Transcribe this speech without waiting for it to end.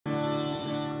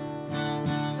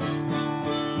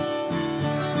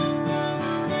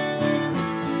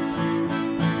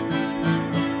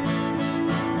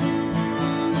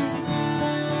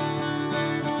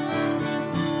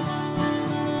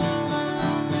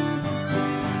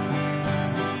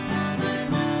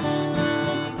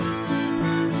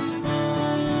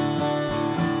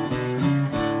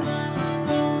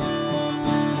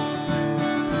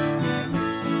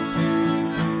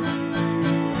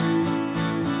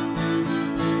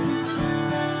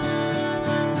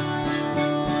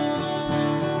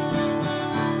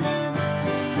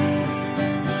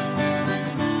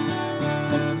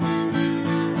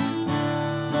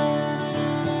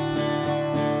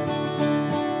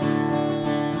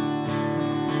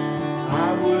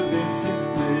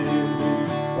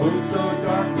oh so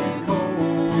dark and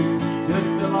cold, just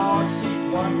a lost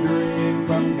sheep wandering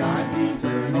from God's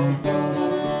eternal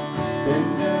fold. Then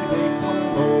the gates were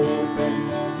open,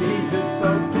 Jesus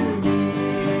spoke to me,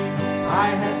 I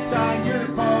have signed your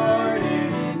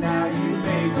pardon, now you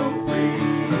may go free.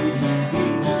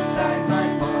 Jesus signed my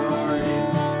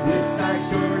pardon, this I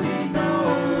surely know,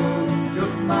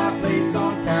 took my place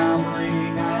on Calvary,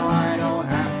 now I don't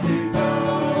have to go.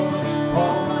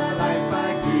 All my life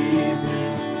I give him,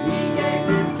 he gave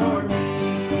his for me,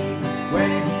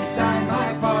 when he signed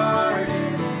my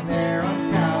pardon, there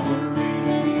on Calvary.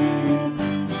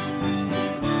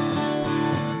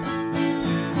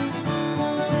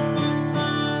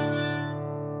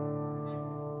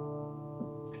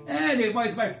 And it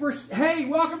was my first, hey,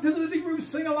 welcome to the living room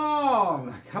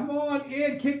sing-along. Come on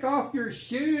in, kick off your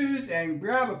shoes and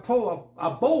grab a bowl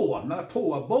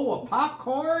of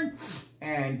popcorn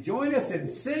and join us in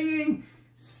singing.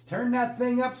 Turn that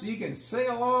thing up so you can sing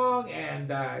along and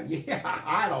yeah,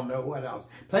 I don't know what else.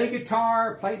 Play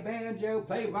guitar, play banjo,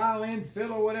 play violin,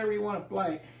 fiddle, whatever you want to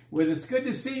play. Well, it's good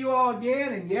to see you all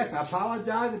again, and yes, I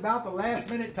apologize about the last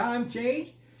minute time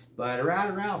change. But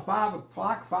around 5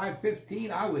 o'clock, 5:15,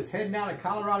 I was heading out of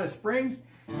Colorado Springs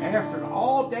after an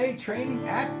all-day training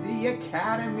at the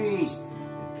Academy.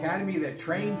 The Academy that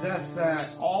trains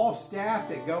us, all staff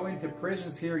that go into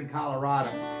prisons here in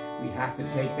Colorado. We have to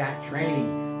take that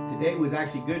training. Today was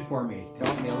actually good for me. It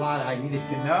taught me a lot I needed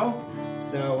to know.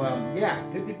 So, yeah,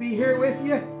 good to be here with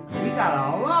you. We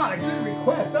got a lot of good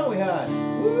requests, don't we,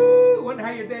 hon? Woo! Wonder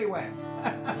how your day went.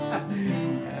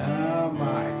 Oh,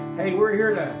 my. Hey, we're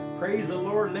here to praise the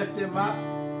Lord, lift him up.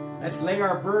 Let's lay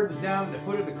our burdens down at the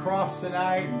foot of the cross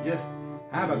tonight and just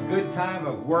have a good time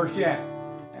of worship.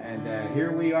 And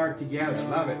here we are together.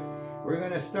 Love it. We're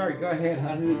going to start. Go ahead,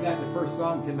 hon. Who's got the first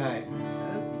song tonight?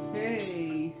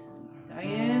 Okay.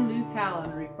 Diane Luke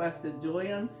Allen requested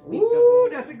Joy Unspeakable. Ooh,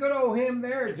 that's a good old hymn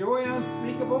there. Joy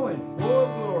unspeakable and full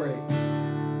of glory.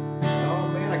 Oh,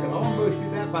 man, I can almost do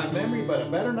that by memory, but I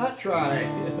better not try.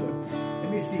 Let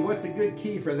me see, what's a good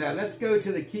key for that? Let's go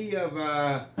to the key of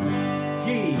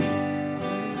G.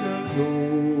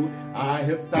 So I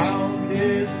have found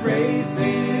his grace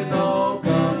is all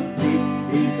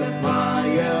complete. He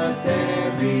supplieth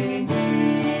every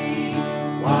need.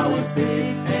 While I sit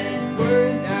and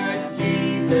burn at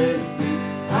Jesus' feet,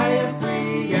 I am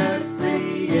free as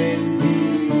free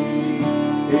indeed.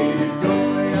 It is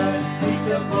joy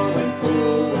unspeakable and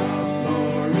full of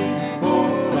glory,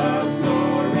 full of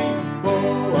glory,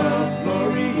 full of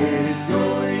glory. It is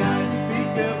joy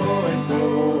unspeakable and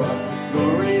full of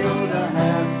glory. Oh, the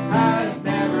half has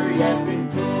never yet been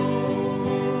told.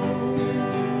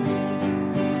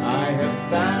 I have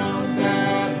found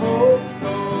that hope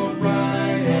so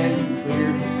bright and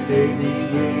clear, daily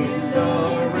in the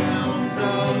rounds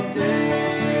of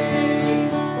day.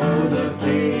 Oh, the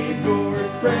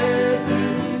Savior's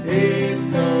presence is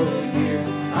so near,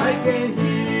 I can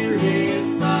hear his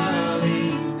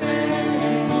smiling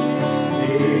face.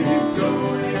 It is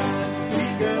joy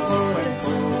unspeakable and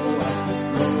full of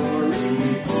glory,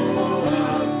 full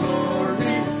of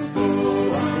glory,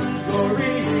 full of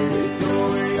glory. It is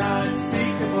joy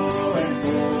unspeakable and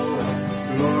full of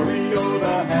glory. Oh,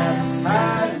 the half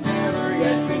has never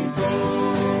yet been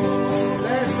told.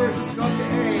 Last verse is going to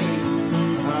A.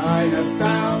 I have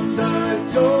found the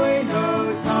joy no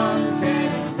tongue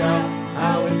can tell,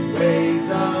 how its ways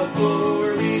of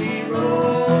glory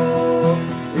roll.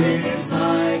 It is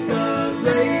like a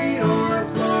great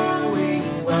o'erflowing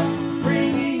well,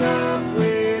 springing up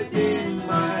within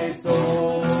my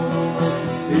soul.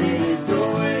 It is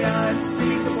joy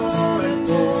unspeakable and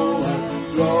full of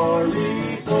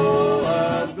glory, full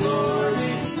of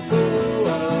glory, full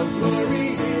of glory.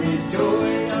 It is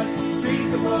joy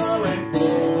unspeakable and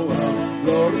full of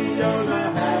glory. Oh, the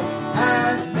half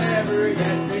has never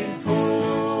yet been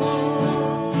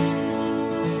told.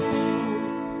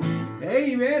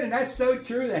 Amen. And that's so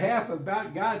true. The half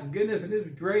about God's goodness and his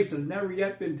grace has never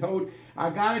yet been told. I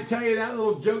got to tell you that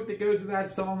little joke that goes with that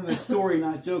song, and the story,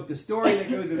 not joke, the story that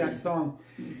goes with that song.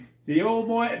 The old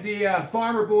boy, the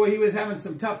farmer boy, he was having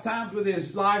some tough times with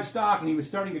his livestock, and he was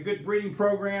starting a good breeding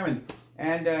program,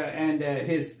 and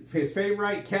his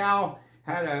favorite cow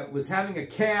was having a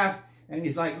calf, and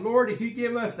he's like, Lord, if you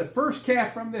give us the first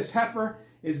calf from this heifer,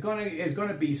 is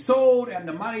gonna be sold and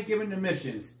the money given to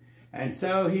missions. And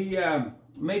so he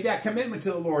made that commitment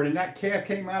to the Lord, and that calf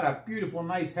came out a beautiful,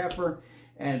 nice heifer.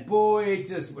 And boy, it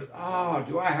just was, oh,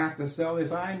 do I have to sell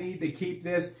this? I need to keep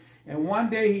this. And one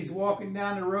day he's walking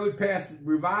down the road past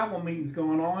revival meetings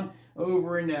going on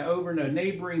over in a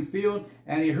neighboring field,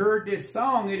 and he heard this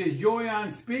song. It is joy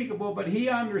unspeakable, but he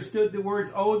understood the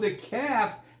words, oh, the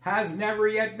calf has never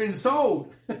yet been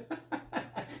sold.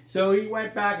 So he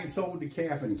went back and sold the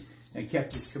calf and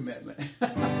kept his commitment.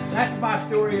 That's my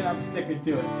story, and I'm sticking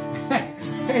to it.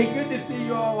 Hey, good to see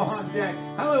you all on deck.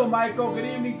 Hello, Michael. Good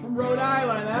evening from Rhode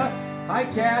Island, huh? Hi,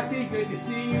 Kathy. Good to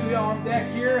see you on deck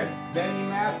here. Benny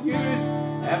Matthews,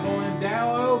 Evelyn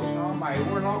Dallow. Oh,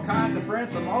 we're all kinds of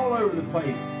friends from all over the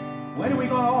place. When are we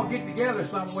going to all get together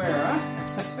somewhere, huh?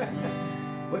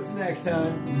 What's next,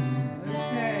 hon?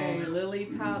 Okay, Lily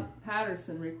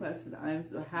Patterson requested, I'm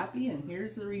so happy, and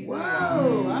here's the reason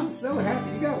Whoa, why. I'm so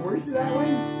happy. You got words to that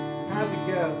one? How's it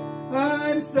go?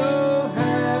 I'm so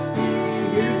happy,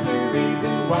 here's the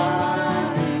reason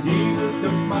why. Jesus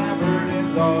took my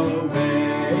burdens all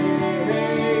away.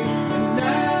 And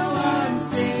now I'm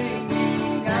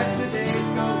singing as the days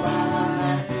go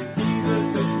by. Jesus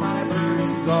took my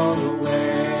burdens all away.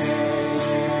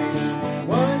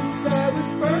 Once I was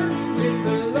burdened with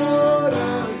the load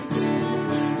of sin.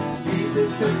 Jesus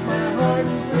took my heart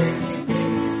and gave me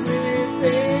peace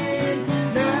within.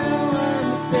 Now I'm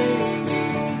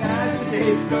singing as the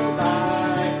days go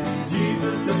by.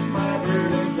 Jesus took my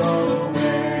burdens all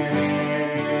away.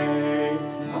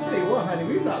 I'll tell you what, honey,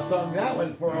 we've not sung that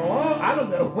one for a long. I don't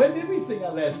know. When did we sing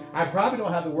that last? I probably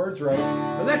don't have the words right.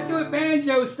 But let's do it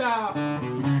banjo style.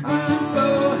 I'm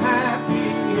so happy.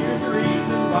 Here's the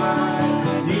reason why.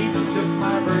 Jesus took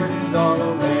my burdens all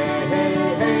away.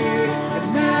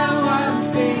 And now I'm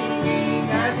singing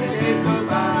as the days go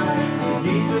by.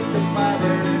 Jesus took my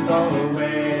burdens all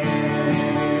away.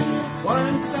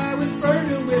 Once I was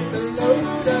burdened with the load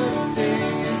of sin.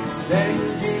 Then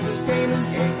Jesus came and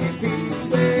gave me peace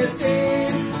within.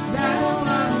 Now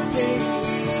I'm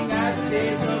singing as the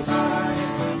days go by.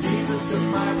 Jesus took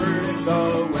my burdens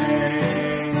all away.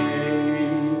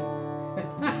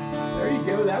 There you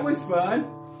go. That was fun.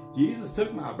 Jesus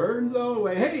took my burdens all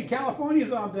away. Hey,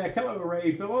 California's on deck. Hello,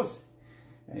 Ray Phyllis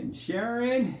and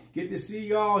Sharon. Good to see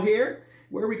you all here.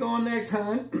 Where are we going next,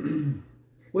 hon?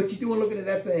 What you doing looking at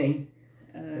that thing?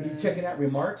 Are you checking out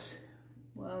remarks?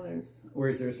 Well, Or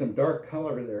is there some dark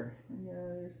color there? Yeah,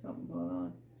 there's something going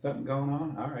on. Something going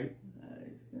on? All right.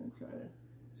 I'm just going to try to...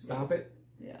 Stop it?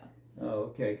 Yeah.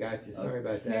 Oh, okay. Gotcha. Sorry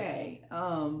about that. Okay.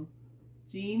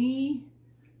 Jeannie.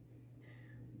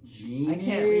 Jeannie. I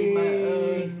can't read my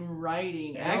own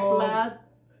writing. Ekblad.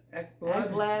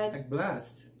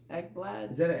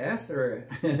 Is that an S or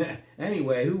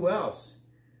anyway? Who else?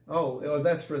 Oh,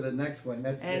 that's for the next one.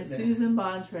 And Susan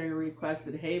Bontrager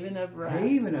requested Haven of Rest.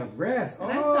 Haven of Rest.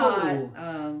 And I thought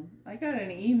I got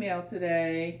an email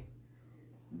today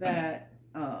that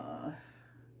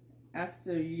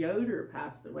Esther Yoder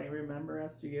passed away. Remember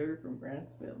Esther Yoder from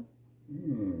Grantsville?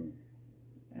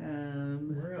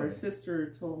 Really? Her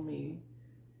sister told me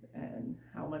and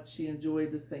how much she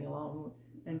enjoyed the sing-along,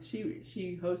 and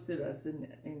she hosted us in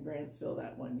Grantsville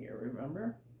that one year,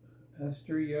 remember?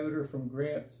 Esther Yoder from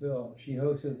Grantsville. She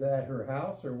hosts us at her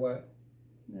house or what?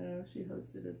 No, she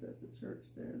hosted us at the church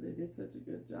there. They did such a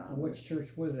good job. Which church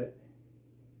was it?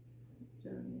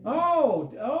 Jeremy.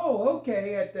 Oh,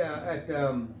 okay. At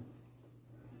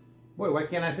boy, why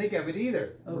can't I think of it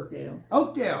either? Oakdale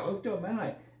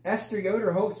Mennonite. Esther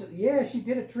Yoder hosted. Yeah, she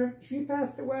did a trip. She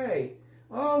passed away.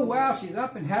 Oh, wow. She's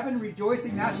up in heaven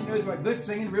rejoicing. Now she knows what good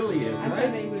singing really is, I right?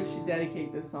 think maybe we should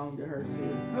dedicate this song to her,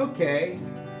 too. Okay.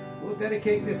 We'll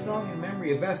dedicate this song in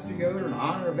memory of Esther Yoder, in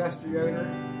honor of Esther Yoder.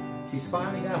 She's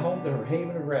finally got home to her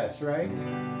haven of rest, right?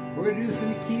 We're going to do this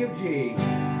in the key of G.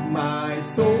 My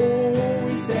soul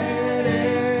set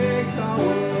exile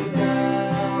was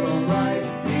out on life's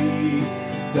sea,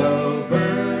 so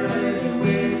burdened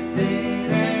with sin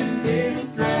and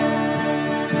distress,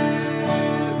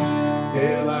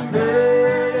 till I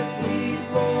heard a sweet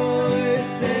voice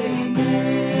saying,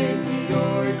 make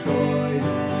your choice,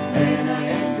 and I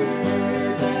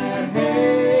entered the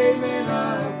haven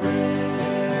of rest.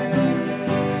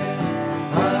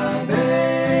 I've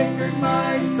anchored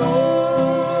my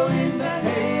soul in the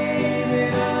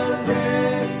haven of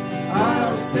rest.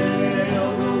 I'll sail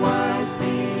the wide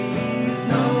seas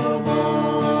no more.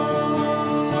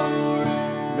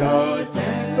 The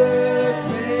tempest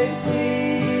may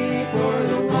sweep o'er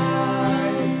the wild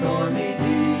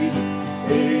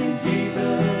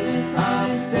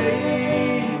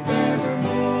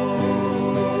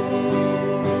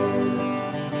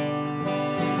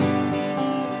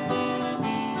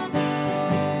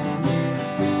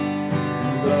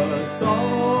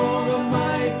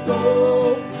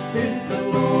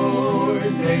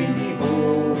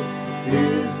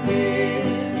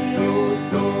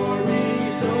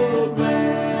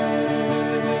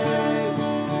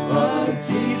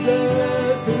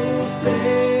Jesus who'll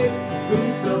save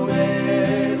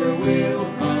whosoever will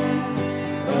come.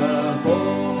 A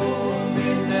home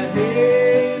in the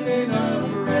haven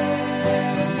of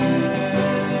rest.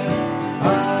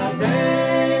 I've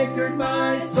anchored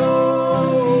my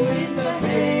soul in the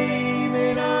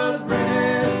haven of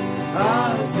rest.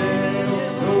 I'll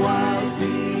sail the wild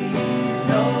seas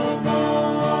no more.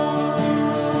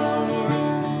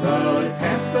 The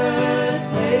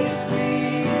tempest may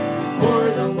sweep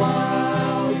o'er the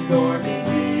wild stormy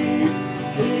deep.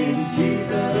 In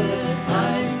Jesus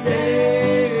I'm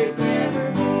safe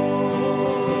evermore.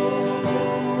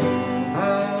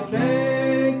 I've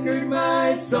anchored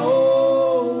my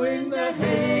soul in the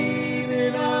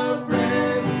haven of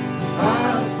rest.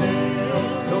 I'll sail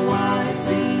the wide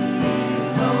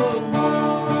seas no more.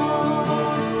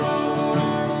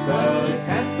 The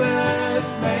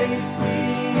tempest may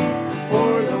sweep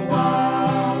o'er the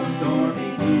wild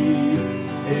stormy deep.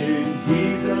 In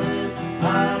Jesus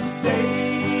I'm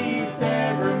safe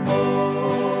evermore.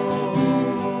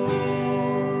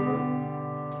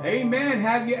 Amen.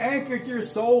 Have you anchored your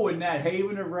soul in that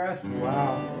haven of rest?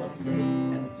 Wow. Let's say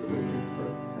Esther was his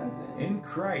first cousin. In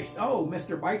Christ. Oh,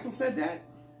 Mr. Beitzel said that?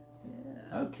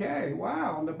 Yeah. Okay,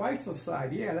 wow, on the Beitzel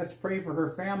side. Yeah, let's pray for her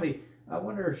family. I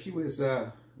wonder if she was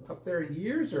up there in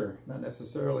years or not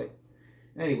necessarily.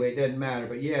 Anyway, it doesn't matter.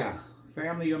 But yeah,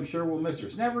 family, I'm sure we'll miss her.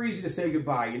 It's never easy to say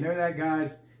goodbye. You know that,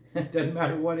 guys? It doesn't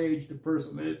matter what age the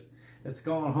person is that's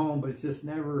gone home, but it's just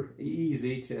never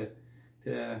easy to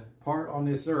part on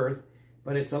this earth.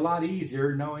 But it's a lot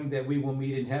easier knowing that we will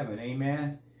meet in heaven.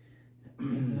 Amen?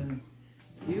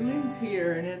 Viewing's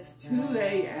here, and it's 2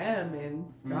 a.m. in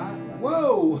Scotland.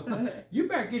 Whoa! You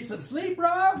better get some sleep,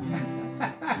 Rob.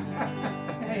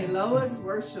 Hey, Lois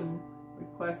Worsham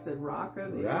requested Rock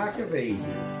of Ages. Rock of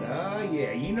Ages. Oh,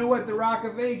 yeah. You know what the Rock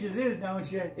of Ages is,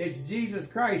 don't you? It's Jesus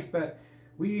Christ. But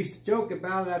we used to joke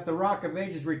about it at the Rock of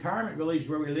Ages retirement village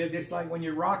where we lived. It's like when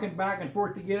you're rocking back and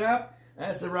forth to get up,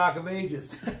 that's the Rock of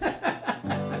Ages.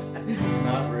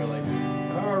 Not really.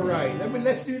 All right.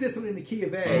 Let's do this one in the key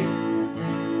of A.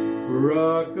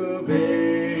 Rock of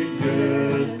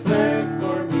Ages, cleft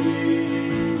for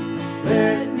me.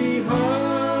 Let me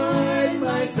hide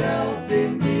myself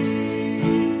in thee.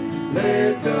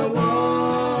 Let the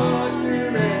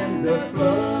water and the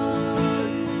flood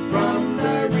from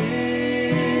the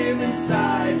rim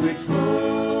inside which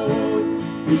flowed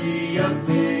be of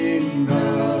sin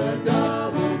the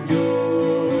double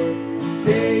cure.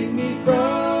 Save me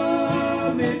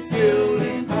from its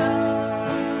killing power.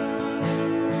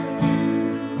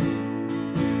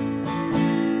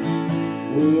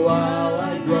 While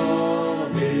I draw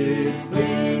this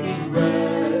fleeting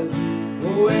breath,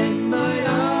 when my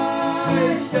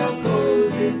eyes shall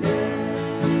close in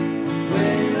death,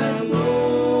 when I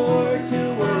look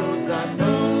to worlds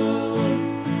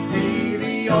unknown, see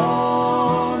thee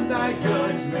on thy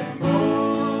judgment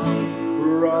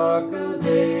throne. Rock of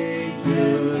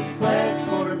Ages, cleft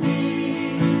for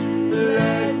me,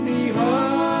 let me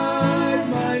hide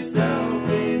myself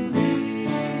in thee.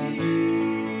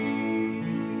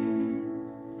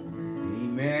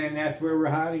 Amen. That's where we're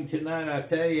hiding tonight, I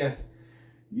tell you.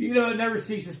 You know, it never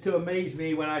ceases to amaze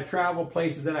me when I travel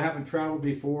places that I haven't traveled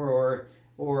before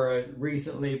or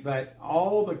recently, but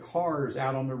all the cars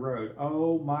out on the road.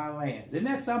 Oh, my lands. Isn't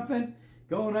that something?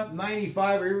 Going up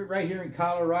 95 right here in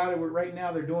Colorado, where right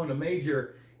now they're doing a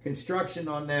major construction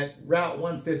on that Route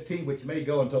 115, which may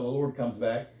go until the Lord comes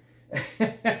back.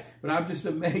 But I'm just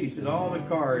amazed at all the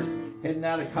cars heading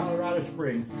out of Colorado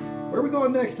Springs. Where are we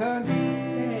going next, hon?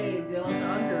 Hey, Dylan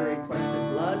Unger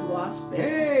requested Blood Wash Band.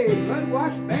 Hey, Blood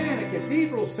Wash Band, a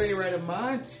cathedral's favorite of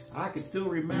mine. I can still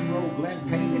remember old Glenn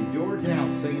Payne and George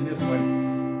Ounce singing this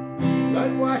one.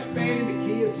 Blood Wash Band in the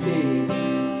key of C.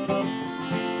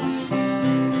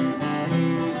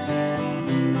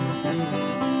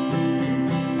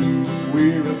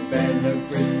 We're a band of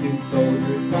Christian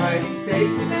soldiers fighting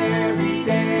Satan every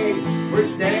day. We're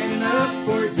standing up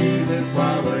for Jesus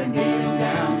while we're kneeling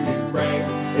down to pray.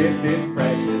 If His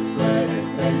precious blood has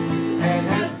cleansed you and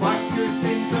has washed your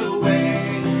sins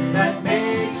away, that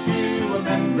makes you a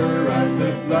member of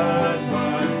the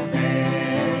blood-washed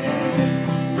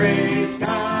band. Praise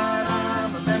God,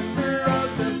 I'm a member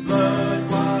of the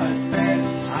blood-washed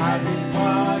band. I've been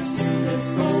washed in the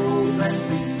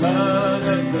soul-cleansing blood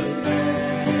of the Lamb.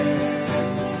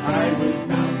 I was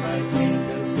bound by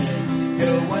chains of sin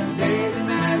till one day the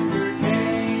Master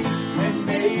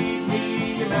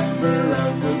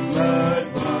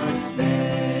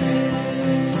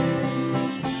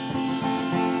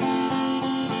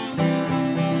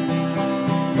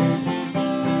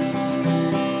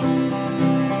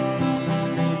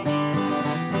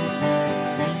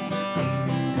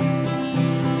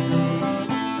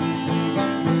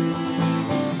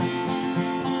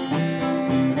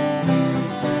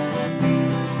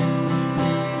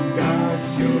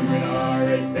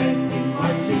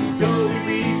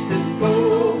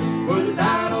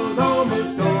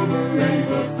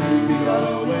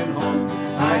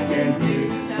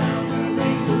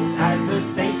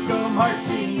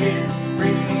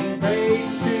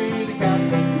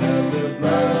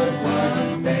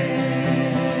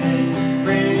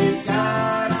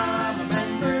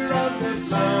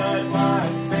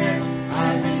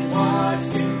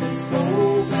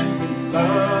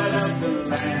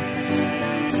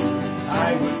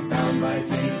bound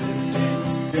by chains of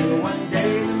sin, till one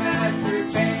day the Master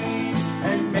came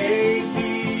and made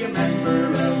me a member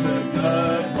of the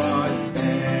blood-washed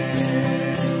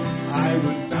band. I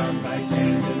was bound by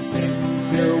chains of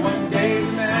sin, till one day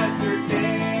the Master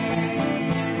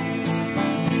came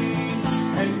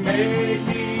and made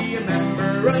me a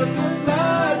member of the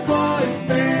blood-washed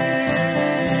band.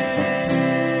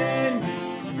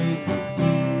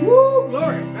 Woo,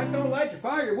 glory! That don't light your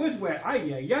fire, your wood's wet.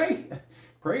 Ay, ay, ay.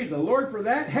 Praise the Lord for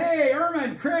that. Hey, Irma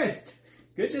and Chris.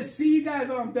 Good to see you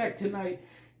guys on deck tonight.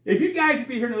 If you guys would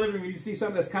be here in the living room, you see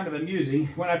something that's kind of amusing.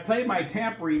 When I play my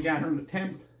tambourine down here on the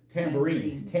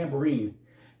tambourine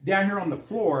down here on the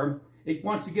floor, it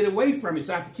wants to get away from me,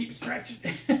 so I have to keep stretching.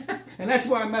 And that's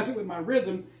why I'm messing with my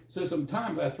rhythm. So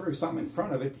sometimes I throw something in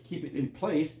front of it to keep it in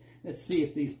place. Let's see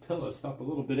if these pillows help a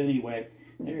little bit anyway.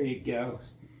 There you go.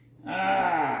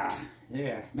 Ah,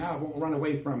 yeah. Now it won't run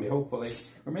away from me, hopefully.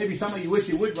 Or maybe some of you wish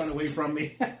you would run away from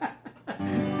me.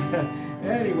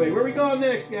 Anyway, where are we going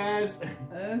next, guys?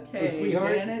 Okay,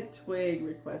 Sweetheart. Janet Twig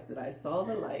requested I Saw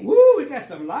the Light. Woo, we got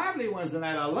some lively ones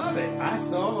tonight. I love it. I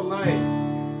saw the light.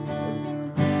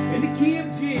 In the key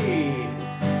of G.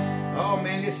 Oh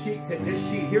man, this sheet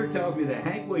here tells me that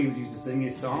Hank Williams used to sing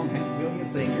his song. Hank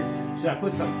Williams singer. Should I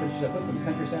put some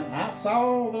country sound? I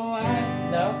saw the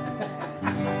light. No.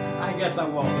 I guess I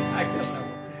won't.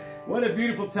 What a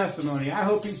beautiful testimony. I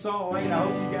hope you saw the light. I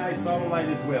hope you guys saw the light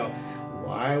as well.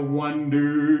 I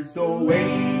wandered so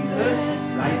aimless,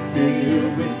 life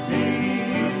filled with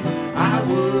sin. I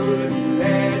wouldn't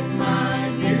let my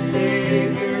dear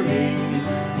Savior in.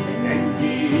 And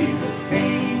Jesus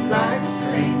came like a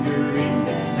stranger in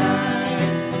the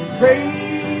night.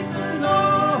 Praise the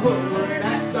Lord,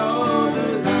 I saw the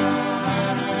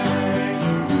light.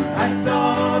 I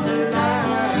saw the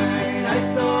light, I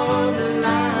saw the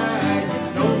light.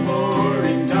 No more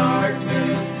in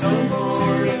darkness, no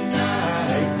more in night.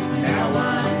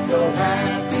 So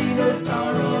happy, no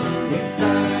sorrow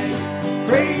inside.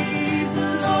 Praise the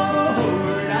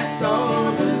Lord, I saw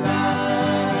the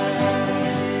light.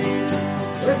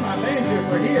 Where's my banjo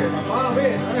for here? My bottle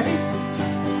is, right?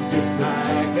 Just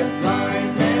like a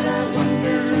blind man, I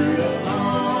wandered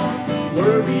along.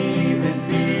 Worries and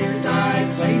fears I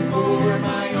claimed for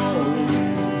my own.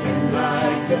 And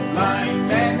like a blind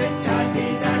man that God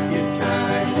gave back his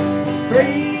sight.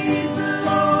 Praise the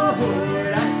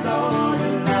Lord, I saw the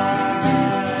light.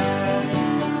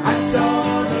 I saw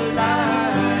the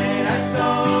light, I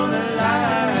saw the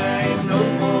light. No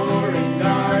more in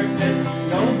darkness,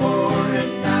 no more in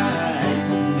night.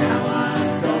 Now I'm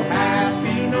so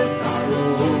happy, no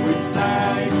sorrow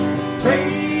inside.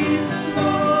 Praise the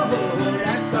Lord, I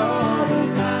saw the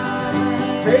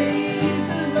light. Praise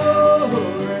the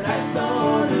Lord, I saw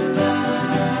the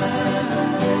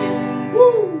light.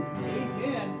 Woo!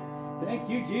 Amen. Thank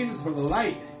you, Jesus, for the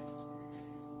light.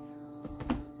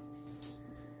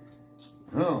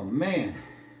 Oh, man.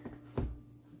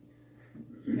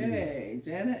 Okay,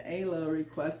 Janet Alo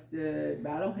requested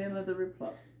Battle Hymn of the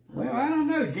Republic. Well, I don't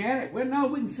know, Janet. We don't know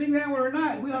if we can sing that one or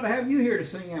not. We ought to have you here to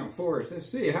sing out for us. Let's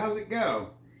see. How's it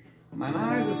go? Mine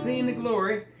eyes have seen the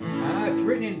glory. It's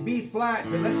written in B flat,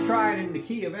 so let's try it in the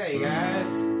key of A, guys.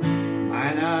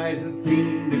 Mine eyes have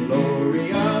seen the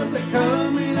glory of the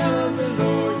coming of the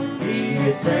Lord. He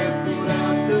has trampled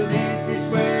out the vintage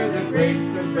where the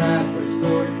grapes of wrath were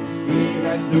stored. He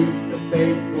has loosed the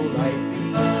faithful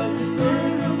lightning of the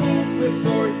terrible swift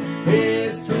sword.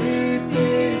 His truth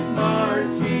is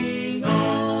marching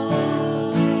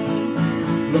on.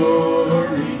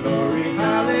 Glory, glory,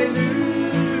 hallelujah.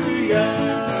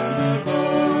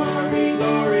 Glory,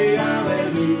 glory,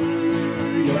 hallelujah.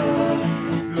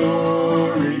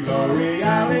 Glory, glory,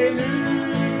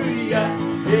 hallelujah.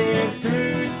 His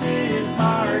truth is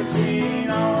marching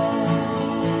on.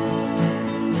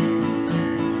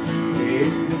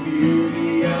 In the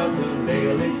beauty of the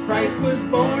veil, as Christ was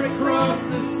born across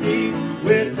the sea,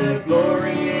 with the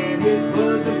glory in his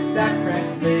bosom that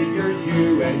transfigures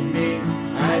you and me.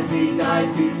 As he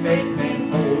died to make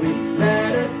men holy,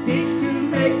 let us teach to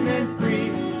make men free.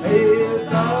 Hail,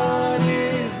 God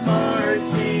is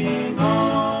marching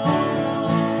on.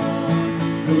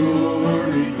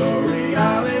 Glory, glory,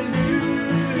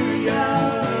 hallelujah.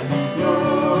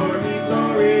 Glory,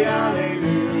 glory,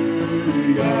 hallelujah.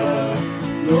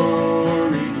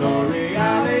 Glory, glory,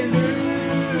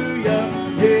 hallelujah.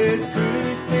 His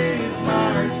truth is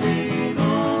marching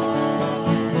on.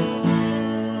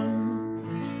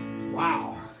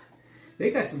 Wow. They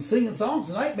got some singing songs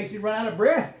tonight. Makes me run out of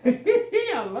breath.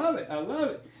 I love it. I love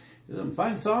it. Some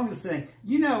fun songs to sing.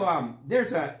 You know,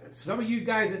 there's some of you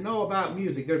guys that know about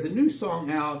music. There's a new song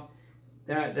out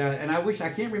and I wish, I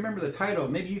can't remember the title.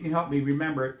 Maybe you can help me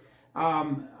remember it.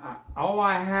 All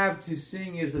I have to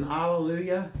sing is an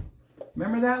Hallelujah.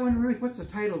 Remember that one, Ruth? What's the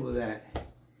title of that?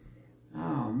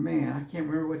 Oh man, I can't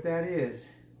remember what that is.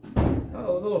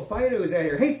 Oh, little Fido's out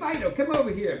here. Hey Fido, come over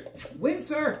here.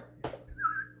 Windsor,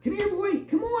 come here, boy.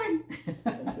 Come on.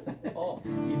 Oh,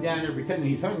 he's down there pretending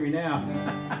he's hungry now.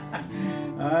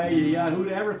 Yeah,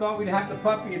 who'd ever thought we'd have the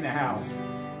puppy in the house?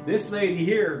 This lady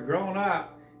here, growing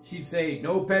up, she'd say,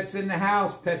 no pets in the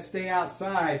house, pets stay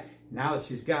outside. Now that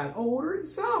she's gotten older and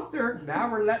softer,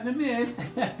 now we're letting them in.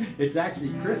 It's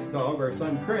actually Chris' dog, our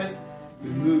son Chris, who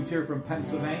moved here from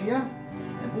Pennsylvania.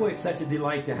 And boy, it's such a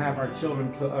delight to have our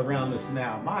children around us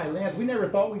now. My lands, we never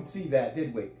thought we'd see that,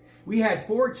 did we? We had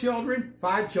 5 children,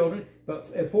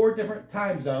 but 4 different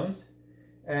time zones.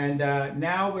 And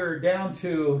now we're down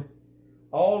to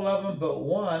all of them but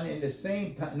one in the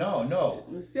same time. No.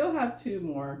 We still have 2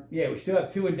 more. Yeah, we still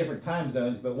have 2 in different time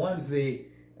zones, but one's the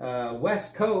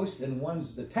West Coast and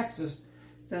one's the Texas.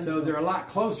 Central. So they're a lot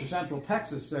closer, Central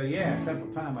Texas. So yeah,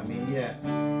 Central Time, I mean, yeah.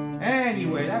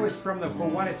 Anyway, that was from the For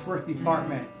What It's Worth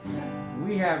department.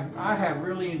 I have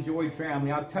really enjoyed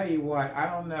family. I'll tell you what, I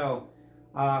don't know.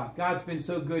 God's been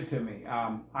so good to me.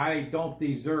 I don't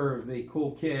deserve the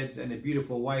cool kids and the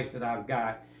beautiful wife that I've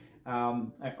got,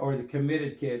 or the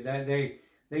committed kids.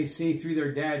 They see through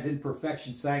their dad's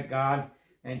imperfections, thank God,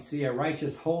 and see a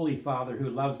righteous, holy Father who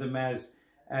loves them as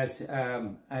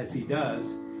He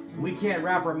does. We can't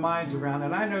wrap our minds around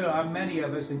it. I know many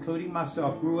of us, including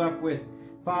myself, grew up with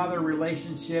father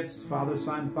relationships,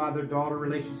 father-son, father-daughter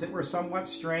relationships that were somewhat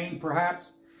strained,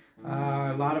 perhaps.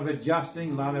 A lot of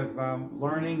adjusting, a lot of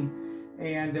learning.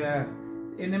 And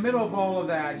in the middle of all of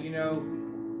that, you know,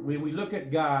 when we look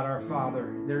at God, our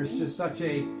Father, there's just such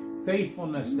a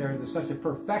faithfulness there. There's such a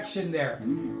perfection there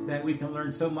that we can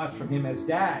learn so much from Him as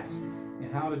dads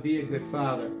and how to be a good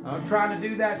father. I'm trying to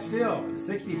do that still at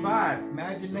 65.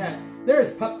 Imagine that.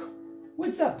 There's Pup.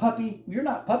 What's up, puppy? You're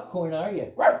not Popcorn, are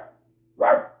you?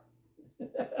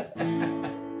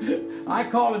 I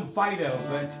call him Fido,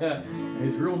 but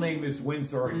his real name is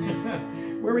Windsor.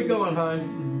 Where are we going,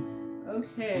 hon?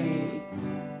 Okay.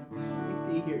 Let me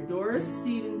see here. Doris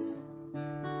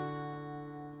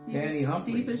Fanny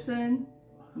Humphreys. Stevenson,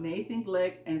 Nathan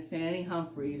Glick, and Fanny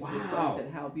Humphreys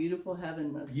requested How Beautiful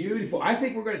Heaven Must Be. Beautiful. I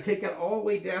think we're going to take that all the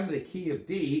way down to the key of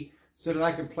D so that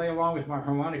I can play along with my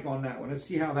harmonic on that one. Let's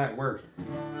see how that works.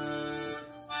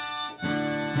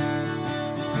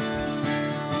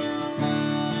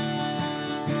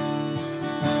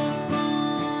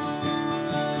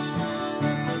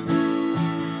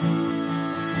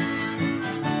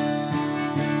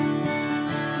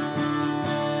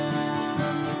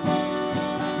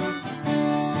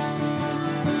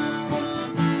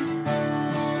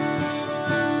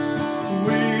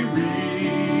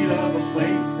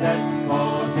 That's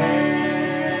called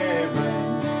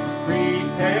heaven,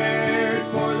 prepared.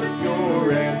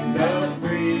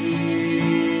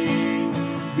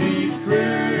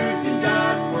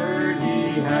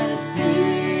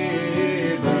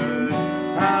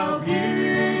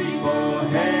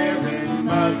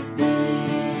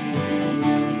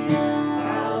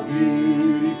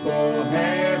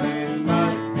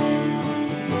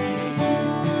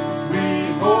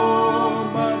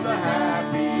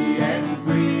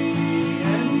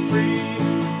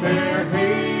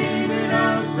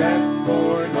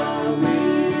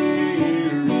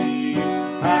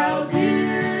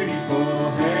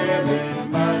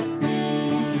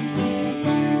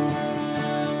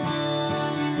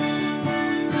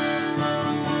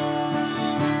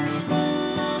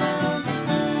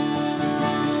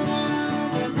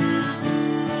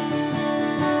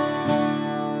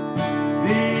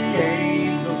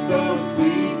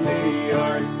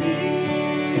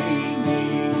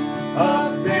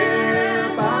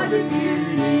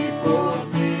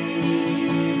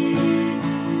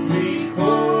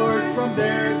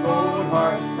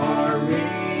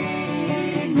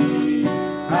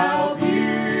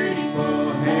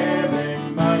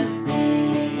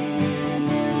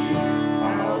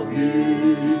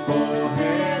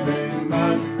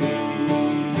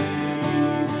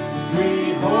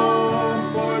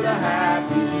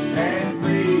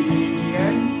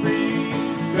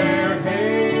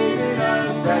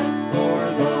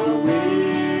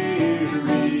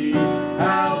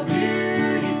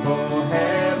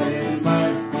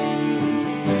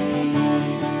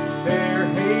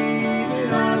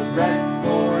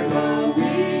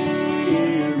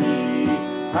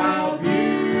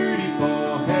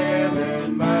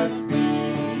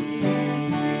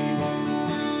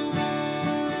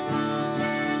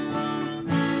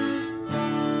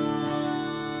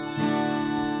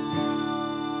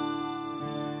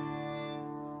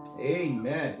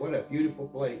 Amen. What a beautiful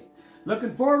place.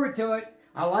 Looking forward to it.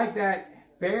 I like that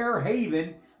fair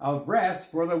haven of rest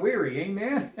for the weary.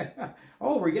 Amen.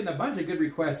 Oh, we're getting a bunch of good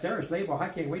requests. Sarah Slable, I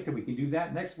can't wait till we can do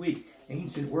that next week.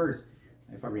 Ancient words.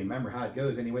 If I remember how it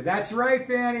goes anyway. That's right,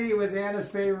 Fanny. It was Anna's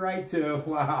favorite too.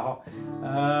 Wow.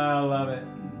 I love it.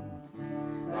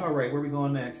 All right, where are we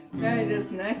going next? Okay, this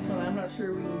next one, I'm not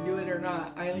sure we can do it or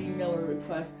not. Eileen Miller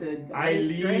requested, God is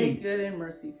Eileen. great, good, and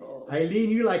merciful.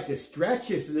 Eileen, you like to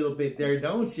stretch us a little bit there,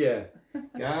 don't you?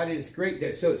 God is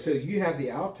great. So you have the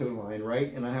alto line,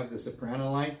 right? And I have the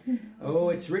soprano line. Oh,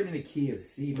 it's written in the key of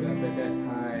C, but I bet that's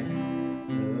high.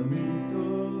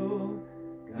 So,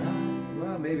 God,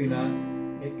 well, maybe not.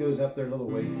 It goes up there a little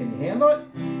ways. Can you handle it?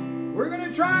 We're going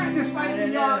to try it. This might be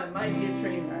it might be a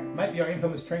train wreck. Might be our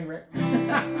infamous train wreck.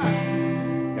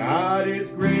 God is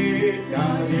great,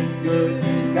 God is good,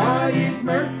 God is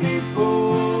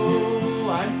merciful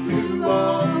unto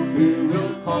all who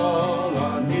will call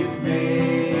on His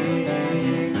name.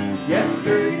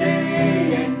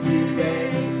 Yesterday and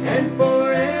today and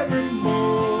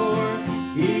forevermore,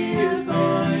 He is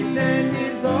always and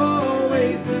is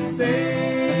always the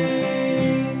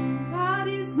same. God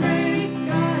is great,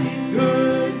 God is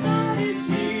good, God is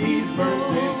He's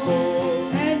merciful,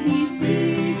 and He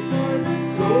seeks for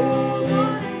the soul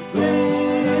that is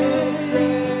gone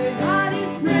astray. God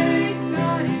is great,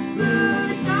 God is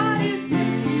good, God is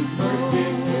He's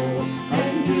merciful,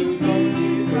 and He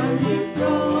feeds from His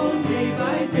throne day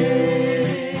by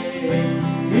day.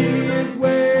 He is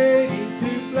waiting to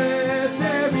bless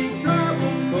every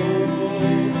troubled soul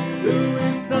through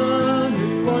His Son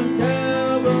who on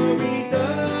Calvary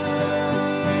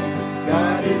died.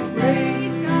 God is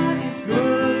great, God is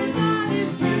good, God is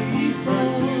He's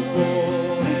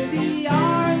merciful, with the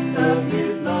arms of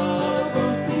His love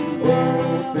open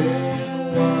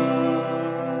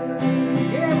wide.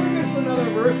 Yeah, we're good for another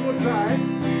verse. We'll try it.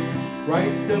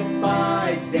 Christ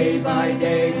abides day by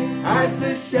day as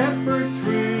the shepherd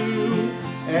true,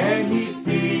 and He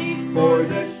seeks for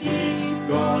the sheep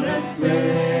gone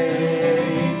astray.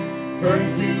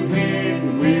 Turn to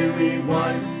Him, weary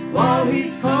one, while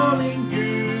He's calling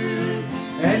you,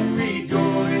 and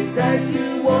rejoice as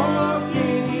you walk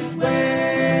in His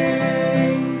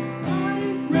way. God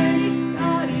is great,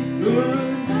 God is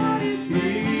good, God is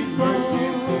He's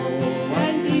merciful,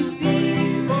 and He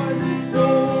seeks for the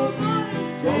soul that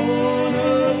is gone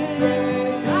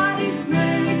astray. God is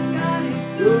great, God is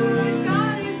good,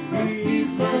 God is He's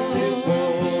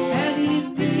merciful, and He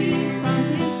seeks from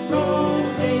His throne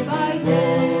day by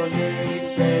day.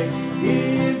 Each day He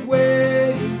is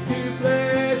waiting to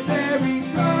bless every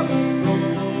troubled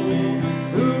soul,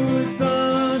 whose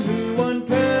Son who on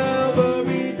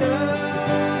Calvary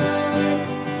died.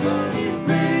 God is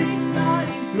great, God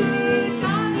is good,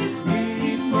 God is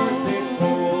He's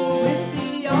merciful, with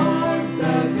the arms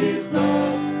of His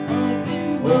love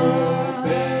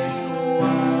open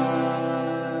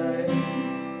wide.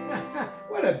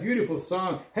 What a beautiful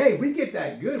song. Hey, if we get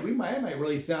that good, it might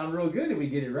really sound real good if we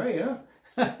get it right, huh?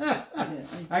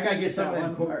 I gotta get some of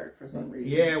them one part for some reason.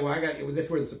 Yeah, well, this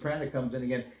is where the soprano comes in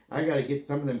again. I gotta get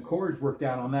some of them chords worked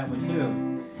out on that one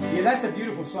too. Yeah, that's a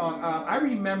beautiful song. I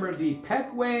remember the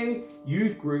Peckway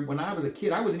youth group when I was a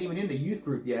kid. I wasn't even in the youth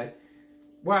group yet.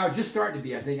 Well, I was just starting to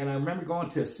be, I think, and I remember going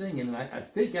to a singing, and I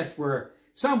think that's where,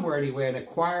 somewhere anyway, in a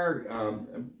choir,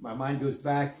 my mind goes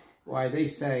back, why they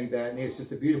sang that, and it's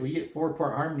just a beautiful, you get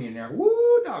 4-part harmony in there.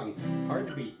 Woo, doggy. Hard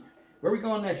to beat. Where are we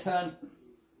going next, hon?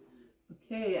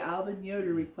 Okay, Alvin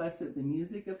Yoder requested the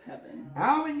music of heaven.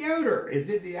 Alvin Yoder. Is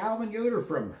it the Alvin Yoder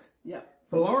from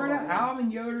Florida? Alvin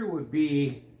Yoder would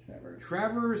be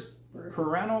Trevor's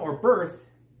parental or birth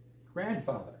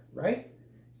grandfather, right?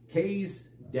 Kay's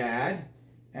dad,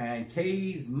 and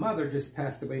Kay's mother just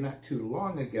passed away not too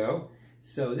long ago.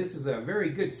 So this is a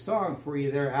very good song for you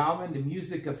there, Alvin, the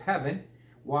music of heaven.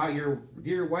 While your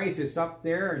dear wife is up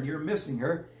there and you're missing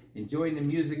her, enjoying the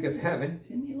music of heaven.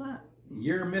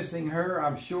 You're missing her,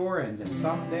 I'm sure, and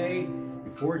someday,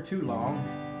 before too long,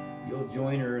 you'll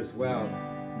join her as well.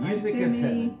 Music of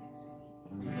heaven.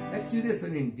 Let's do this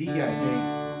one in D, I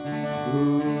think.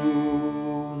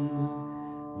 Boom.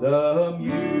 The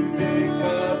music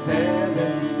of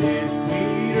heaven is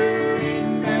sweeter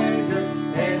in measure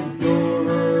and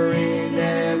purer in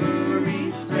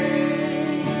every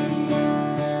strain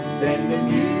than the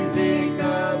music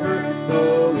of earth,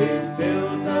 though it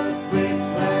fills us with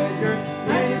pleasure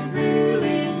and is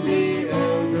thrilling the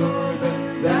hills o'er the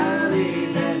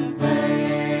valleys and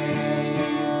plains.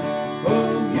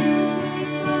 Oh, music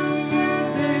of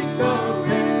heaven,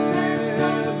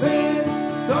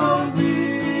 so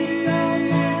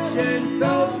rich and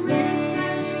so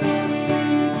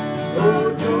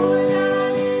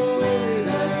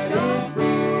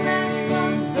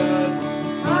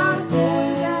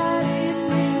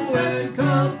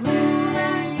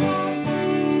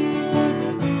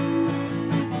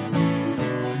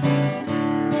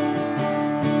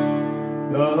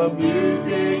the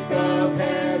music of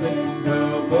heaven,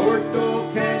 no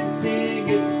mortal can sing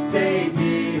it, save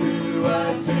he who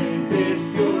attunes his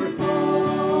pure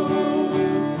soul.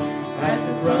 At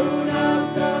the throne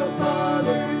of the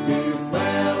Father to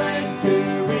swell and to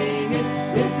ring it,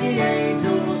 with the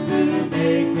angels to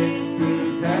make it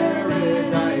through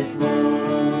paradise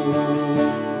roll.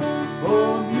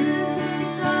 Oh,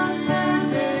 music of heaven,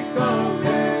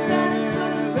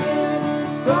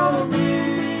 so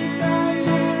music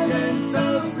rich and so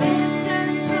sweet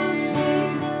and so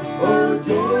sweet. Oh,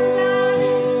 joy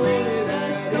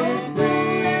that it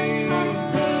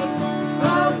brings us,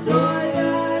 so joy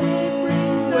that it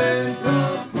brings when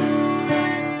complete.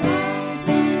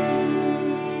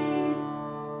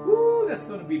 Woo, that's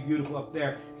going to be beautiful up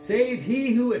there. Save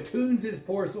he who attunes his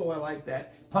poor soul. I like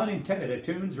that. Pun intended,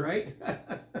 attunes, right?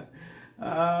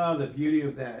 Ah, the beauty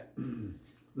of that.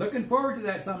 Looking forward to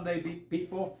that someday,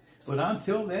 people. But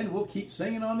until then, we'll keep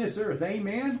singing on this earth.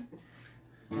 Amen?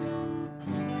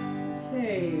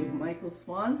 Okay, Michael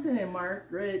Swanson and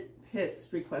Margaret Pitts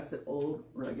requested Old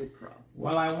Rugged Cross.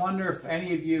 Well, I wonder if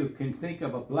any of you can think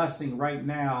of a blessing right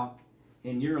now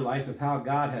in your life of how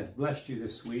God has blessed you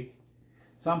this week.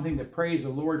 Something to praise the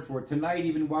Lord for. Tonight,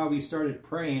 even while we started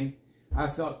praying, I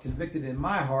felt convicted in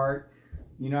my heart.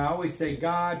 You know, I always say,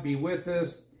 God, be with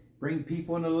us. Bring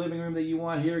people in the living room that you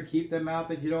want here. Keep them out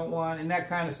that you don't want. And that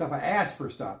kind of stuff. I ask for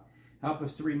stuff. Help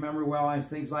us to remember well and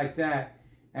things like that.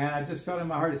 And I just felt in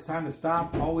my heart it's time to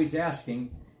stop always asking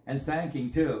and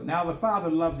thanking too. Now, the Father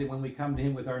loves it when we come to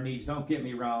Him with our needs. Don't get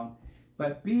me wrong.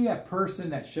 But be a person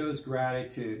that shows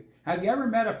gratitude. Have you ever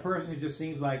met a person who just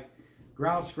seems like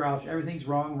grouch, everything's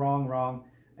wrong,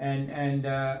 and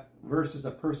versus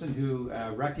a person who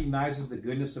recognizes the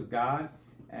goodness of God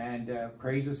and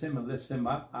praises Him and lifts Him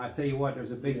up? I tell you what, there's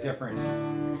a big difference.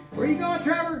 Where are you going,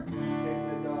 Trevor? Take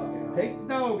the dog out. Take the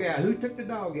dog out. Who took the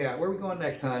dog out? Where are we going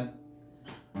next, hon?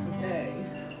 Okay.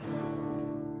 I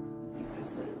think I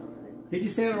said it already. Did you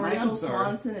say it already? Michael I'm sorry.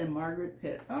 Swanson and Margaret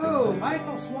Pitts. Oh,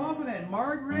 Michael Swanson and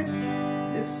Margaret.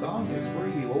 This song is for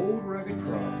you, Old Rugged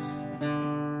Cross.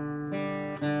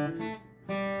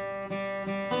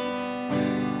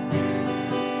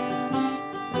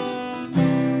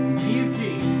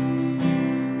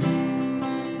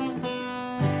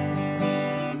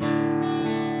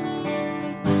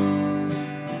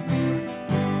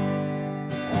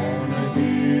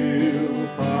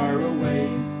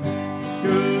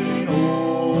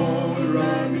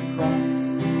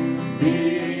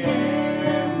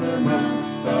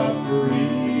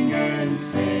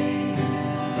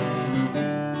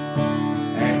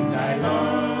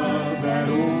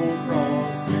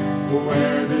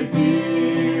 Where the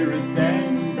dearest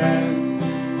and best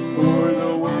for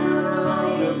the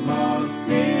world of lost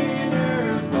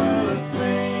sinners was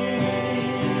slain.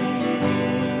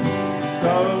 So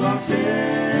I'll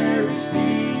cherish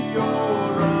thee,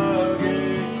 your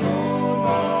rugged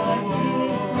cross,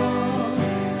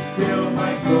 till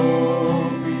my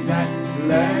trophies at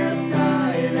last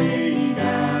I lay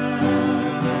down.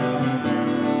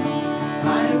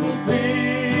 I will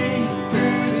cling to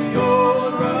the old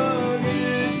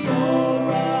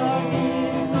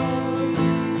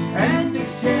and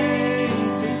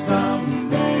exchange it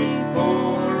someday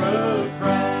for a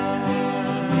crown.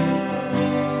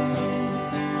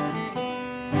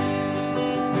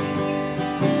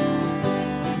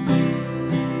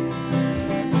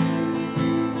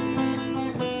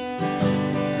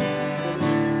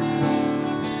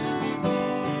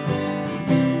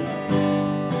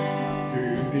 To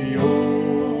the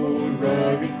old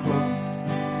rugged cross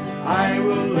I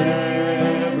will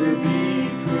ever be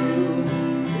true.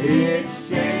 Its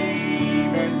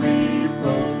shame and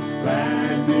reproach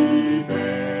gladly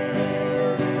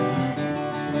bear,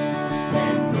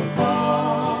 and will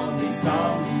call me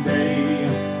someday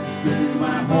to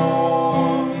my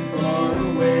home far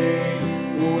away,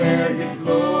 where His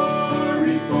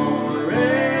glory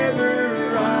forever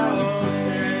I'll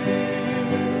share.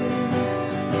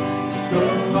 So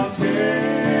I'll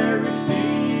cherish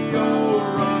thee, O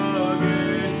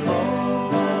rugged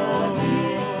cross,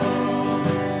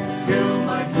 till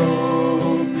my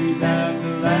trophies at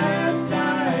last I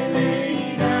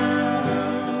lay down.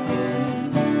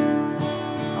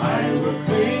 I will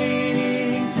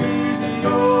cling to the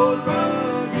old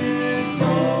rugged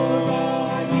cross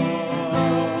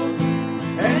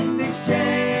and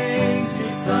exchange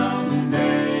it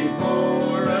someday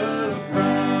for a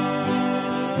crown.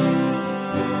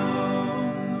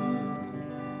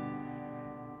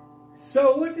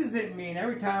 So what does it mean?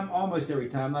 Every time, almost every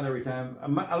time, not every time,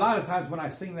 a lot of times when I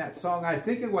sing that song, I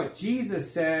think of what Jesus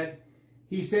said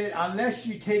He said, unless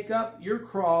you take up your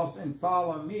cross and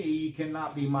follow me, you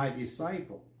cannot be my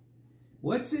disciple.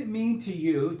 What's it mean to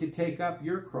you to take up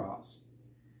your cross?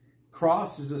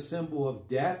 Cross is a symbol of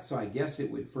death, so I guess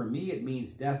it would, for me, it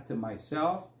means death to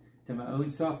myself, to my own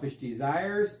selfish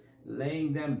desires,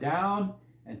 laying them down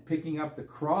and picking up the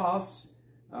cross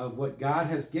of what God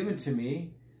has given to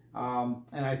me.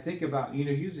 And I think about,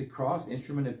 usually cross,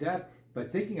 instrument of death,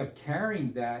 but thinking of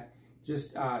carrying that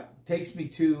just takes me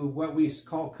to what we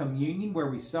call communion, where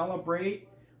we celebrate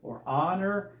or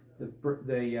honor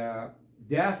the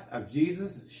death of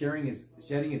Jesus, shedding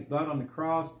his blood on the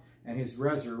cross and his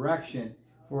resurrection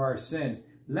for our sins.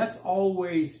 Let's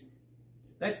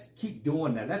keep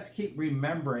doing that. Let's keep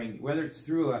remembering, whether it's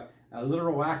through a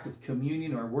literal act of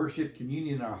communion or worship,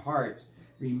 communion in our hearts,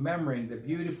 remembering the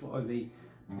beautiful, or the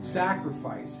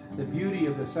sacrifice, the beauty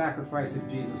of the sacrifice of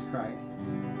Jesus Christ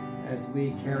as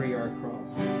we carry our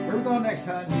cross. Where are we going next,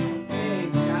 hon? Hey,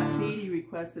 Scott Beatty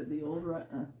requested the old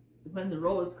When the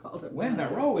Roll is Called Up. When the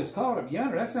Roll is Called Up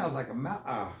Yonder. That sounds like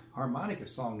a harmonica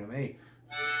song to me.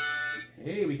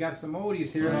 Hey, we got some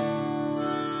oldies here.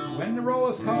 When the Roll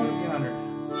is Called Up Yonder.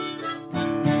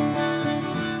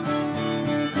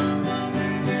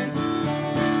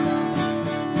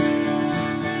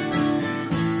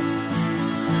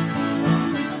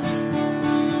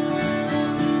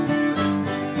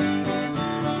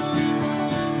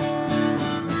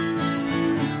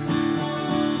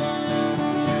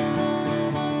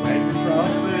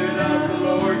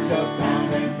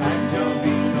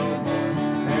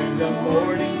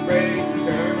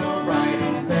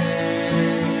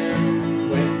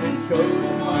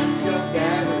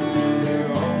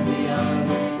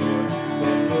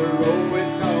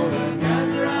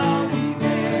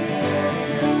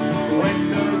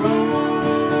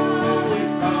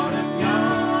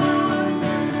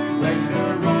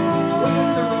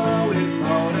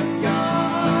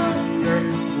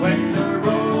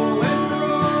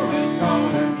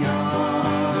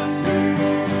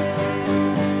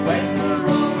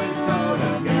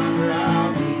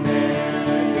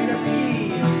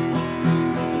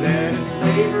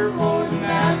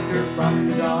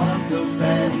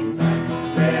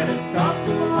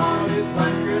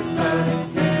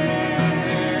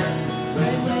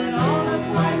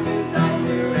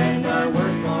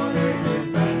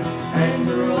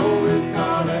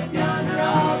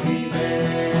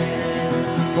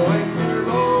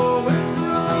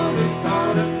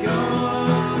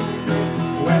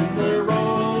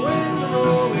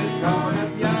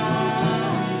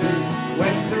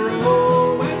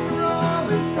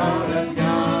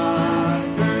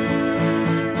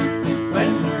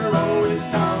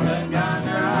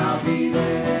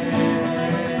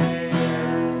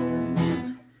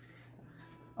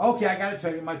 Okay, I got to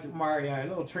tell you, my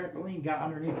little trampoline got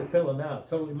underneath the pillow now. It's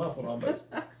totally muffled on, but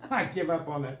I give up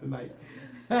on that tonight.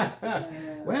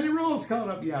 When the Roll's Called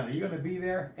Up Yonder, you're going to be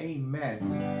there?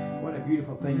 Amen. What a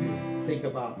beautiful thing to think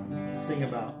about, sing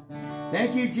about.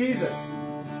 Thank you, Jesus.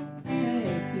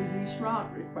 Hey, Susie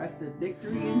Schrock requested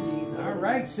Victory in Jesus. All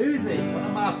right, Susie, one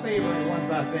of my favorite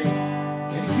ones, I think.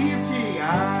 In the key of G,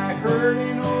 I heard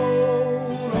an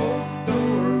old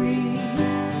story,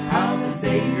 how the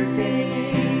Savior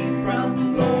came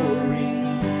from glory,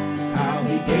 how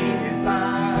he gave his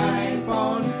life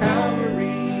on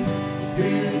Calvary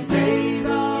to save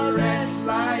a wretch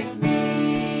like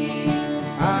me.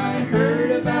 I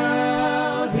heard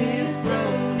about his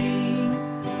groaning,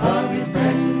 of his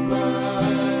precious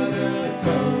blood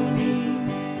atoning.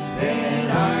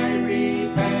 Then I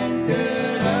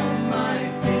repented of my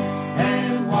sin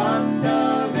and won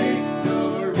the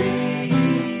victory.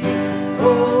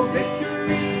 Oh,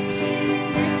 victory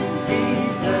in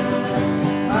Jesus,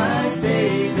 my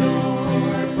Savior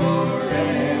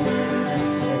forever.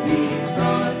 He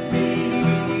sought me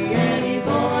and he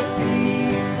bought me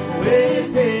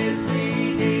with his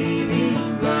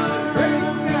redeeming blood.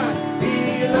 Praise God, he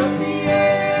loved me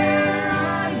ere I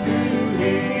knew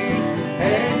him,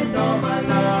 and all my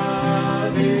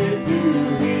love is due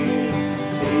him.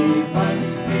 He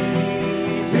plunged me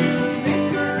to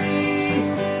victory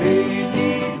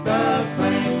beneath the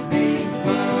cleansing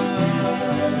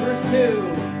flood. Verse 2.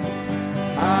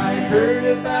 I heard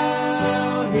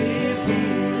about his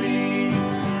healing,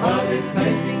 of his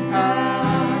cleansing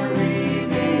power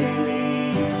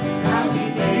revealing, how he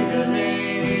gave the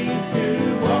lame to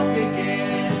walk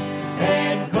again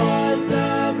and caused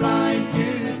the blind to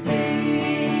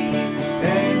see.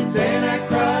 And then I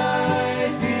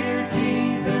cried, dear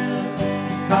Jesus,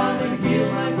 come and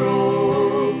heal my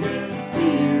broken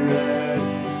spirit.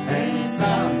 And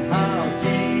somehow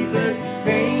Jesus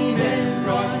came and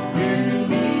brought to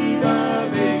me the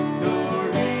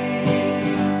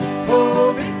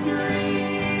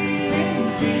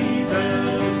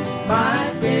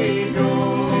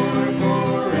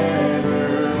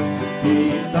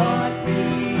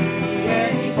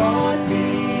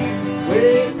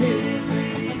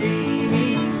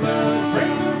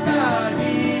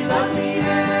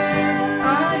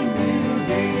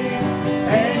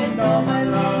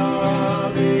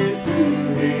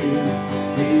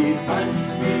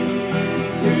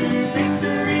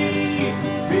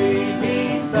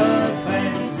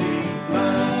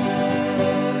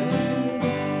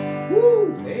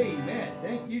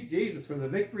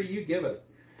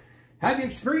Have you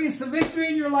experienced some victory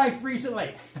in your life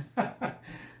recently?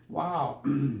 Wow.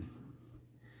 And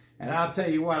I'll tell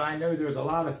you what, I know there's a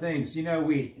lot of things. You know,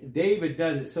 David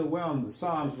does it so well in the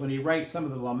Psalms when he writes some of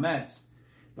the laments.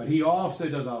 But he also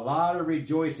does a lot of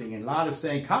rejoicing and a lot of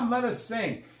saying, come, let us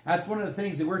sing. That's one of the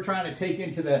things that we're trying to take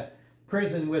into the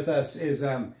prison with us is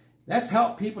let's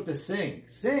help people to sing.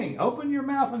 Sing. Open your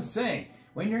mouth and sing.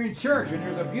 When you're in church, when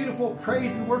there's a beautiful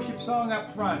praise and worship song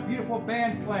up front, beautiful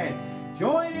band playing,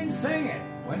 join in singing.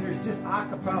 When there's just a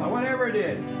cappella, whatever it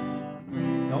is,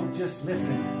 don't just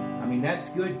listen. I mean, that's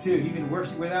good too. You can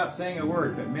worship without saying a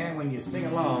word, but man, when you sing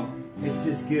along, it's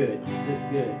just good. It's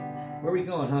just good. Where are we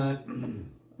going, hon?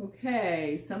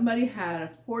 Okay, somebody had a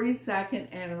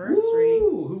 42nd anniversary.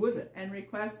 Ooh, who was it? And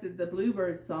requested the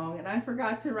Bluebird song, and I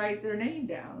forgot to write their name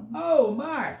down. Oh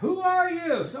my, who are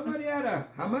you? Somebody had a,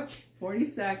 how much?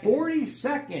 42nd.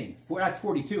 42nd. That's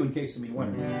 42 in case of me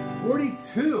wondering.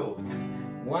 42.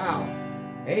 Wow.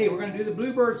 Hey, we're going to do the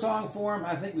Bluebird song for him.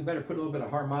 I think we better put a little bit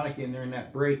of harmonica in there in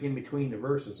that break in between the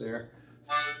verses there.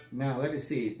 Now, let me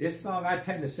see. This song, I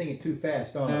tend to sing it too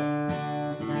fast, don't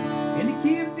I? In the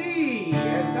key of D,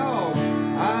 as a dog.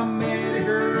 I met a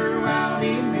girl out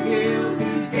in the hills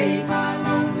who gave my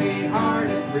lonely heart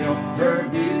a thrill. Her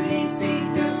beauty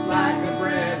seemed just like a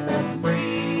breath of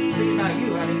spring. See about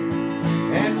you, honey.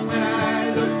 And when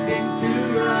I looked into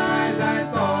her eyes, I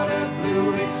thought of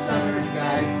bluish summer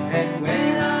skies. And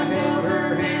when I held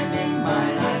her hand in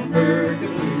mine, I heard the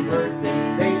bluebirds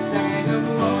sing. They sang of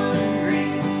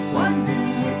wondering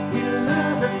if you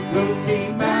love her. Will she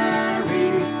marry?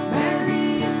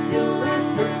 Marry if you'll ask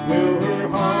her. Will her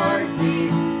heart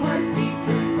beat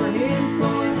true for him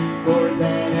for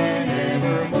then and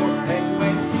evermore? And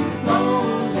when she's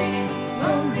lonely,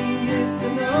 lonely is to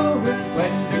know her.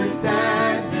 When there's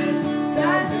sadness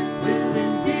will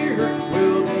endear her.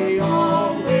 Will they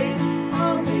always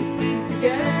be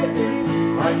together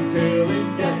until in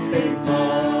death they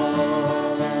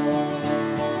part?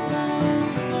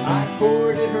 I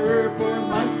courted her for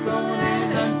months on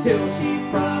end until she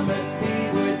promised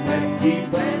we would wed. We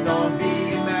planned on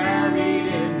being married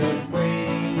in the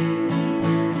spring.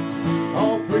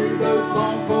 All through those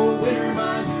long cold winter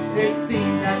months, it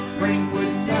seemed that spring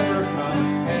would never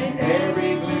come. And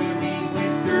every gloomy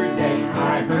winter day,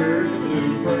 I heard the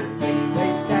bluebirds sing.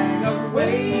 They sang of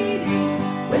waiting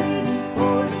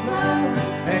for the flowers,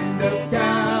 and of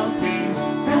counting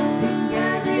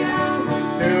every hour,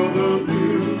 till the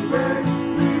bluebird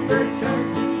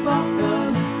chants his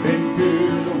welcome into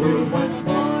the world once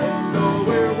more. And though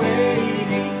we're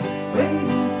waiting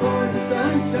for the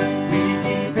sunshine, we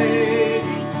keep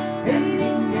hating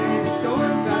any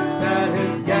storm cloud that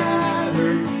has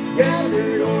gathered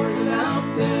o'er the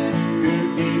mountain to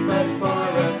keep us far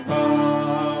apart.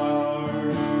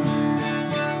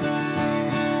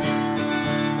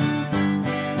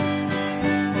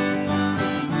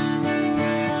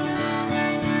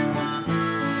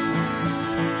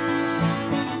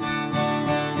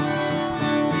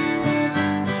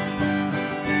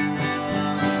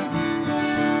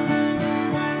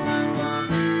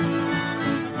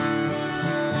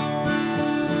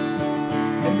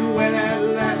 And when at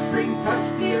last spring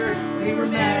touched the earth, we were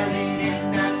married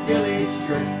in that village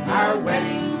church. Our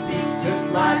wedding seemed just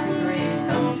like a dream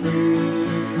come true.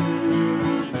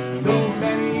 So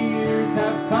many years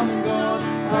have come and gone,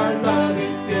 our love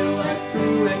is still as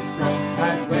true and strong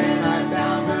as when I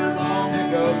found her long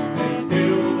ago. And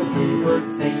still the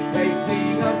bluebirds sing, they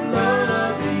sing of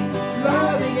loving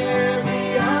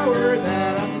every hour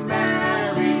that I'm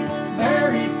married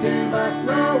to my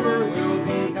flower. We'll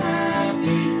be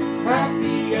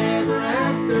happy ever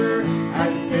after,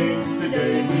 as since the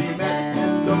day we met.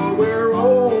 And though we're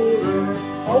older,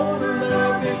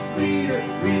 love is sweeter.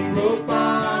 We grow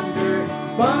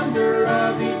fonder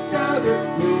of each other.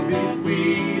 We'll be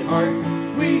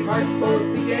sweethearts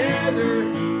both together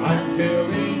until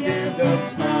the end of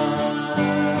time.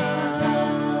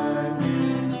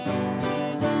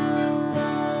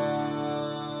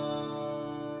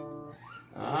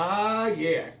 Ah,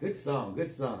 yeah, good song,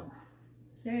 good song.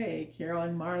 Okay, Carol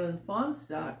and Marlon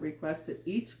Fonstock requested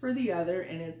Each for the Other,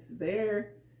 and it's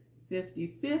their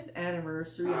 55th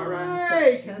anniversary All on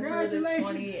right, September the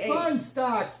congratulations, 28th.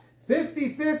 Fonstocks.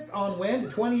 55th on when?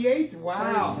 The 28th?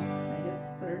 Wow. I guess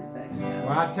Thursday. Yeah.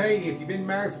 Well, I'll tell you, if you've been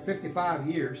married for 55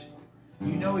 years,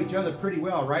 you know each other pretty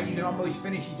well, right? You can almost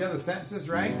finish each other's sentences,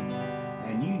 right?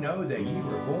 And you know that you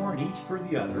were born each for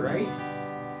the other, right?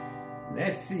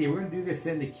 Let's see, we're going to do this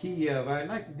in the key of, I'd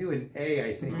like to do an A,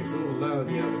 I think. It's a little low,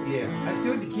 the other, yeah. Let's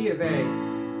do it in the key of A.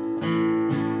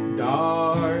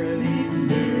 Darling,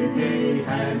 the day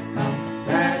has come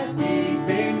that we've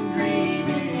been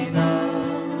dreaming of.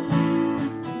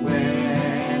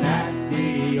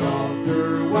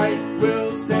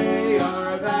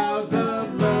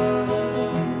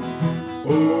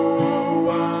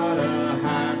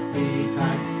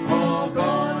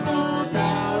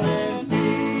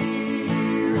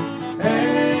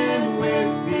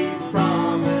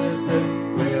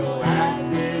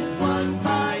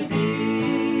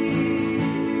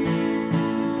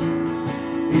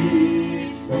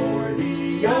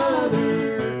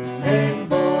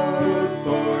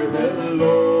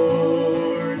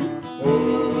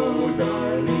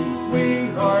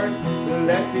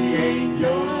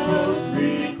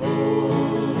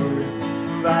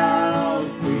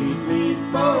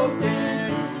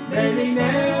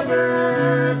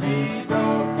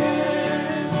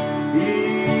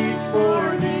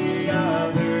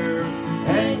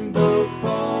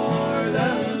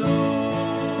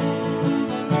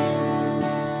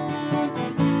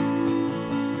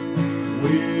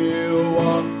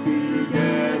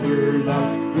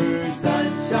 through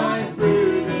sunshine,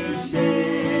 through the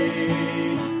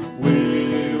shade.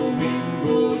 We'll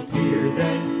mingle tears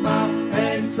and smile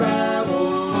and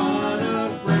travel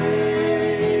unafraid.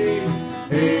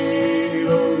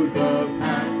 Halos of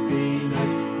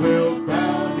happiness will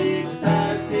crown each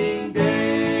passing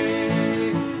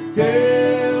day,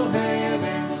 till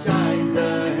heaven shines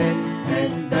ahead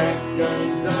and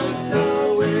beckons us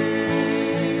away.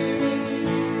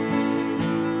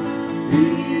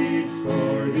 Each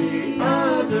for the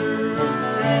other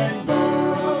and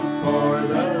both for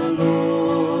the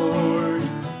Lord.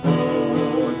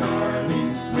 Oh,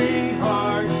 darling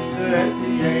sweetheart, let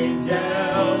the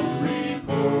angels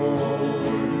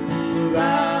record.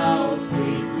 Thou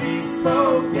sweetly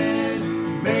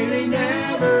spoken, may they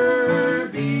never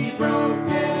be broken.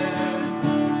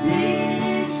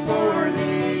 Each for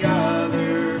the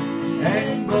other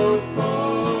and both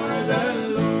for the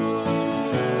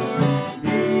Lord.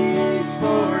 Each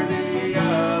for the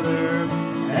other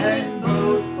and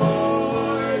both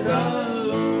for the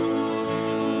Lord.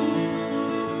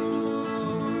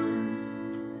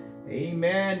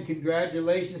 Amen.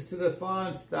 Congratulations to the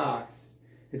Fawnstocks.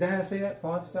 Is that how I say that?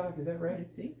 Fawnstock? Is that I right?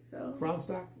 think so.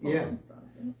 Fawnstock? Yeah.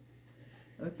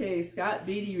 Okay, Scott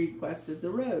Beatty requested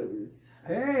The Rose.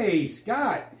 Hey,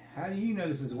 Scott. How do you know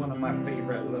this is one of my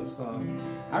favorite love songs?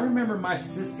 I remember my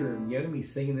sister getting me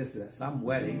singing this at some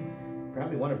wedding.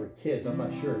 Probably one of her kids. I'm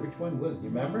not sure. Which one was it? You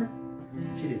remember?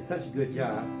 She did such a good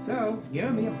job. So, you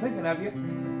know me, I'm thinking of you.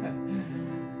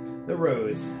 The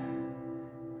Rose.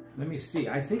 Let me see.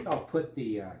 I think I'll put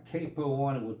the capo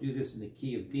on and we'll do this in the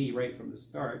key of D right from the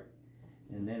start.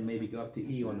 And then maybe go up to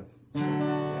E on the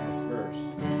last verse.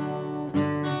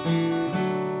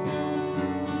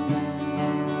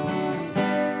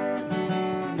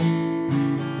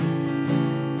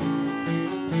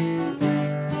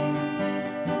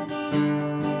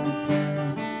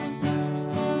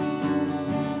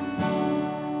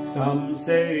 Some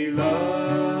say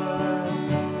love,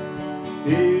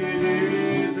 it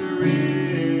is a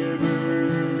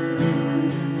river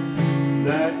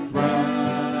that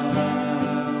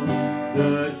drowns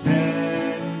the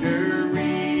tender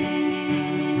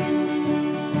reed.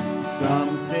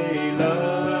 Some say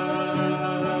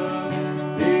love,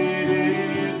 it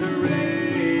is a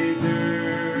razor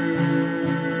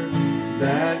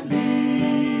that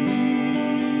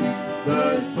leaves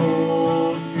the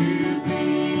soul to bleed.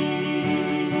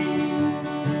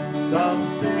 Some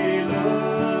say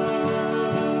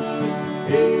love,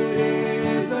 it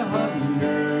is a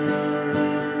hunger,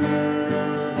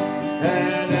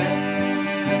 an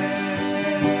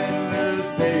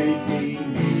endless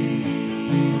aching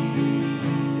need.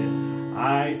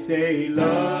 I say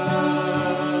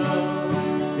love,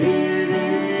 it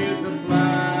is a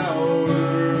flower,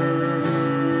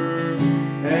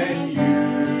 and you,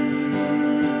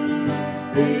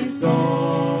 its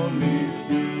only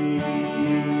seed.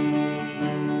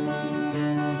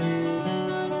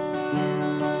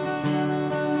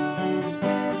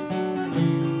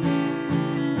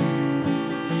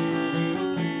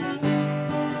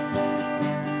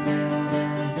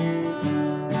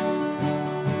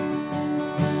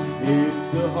 It's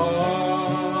the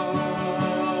heart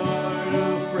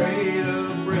afraid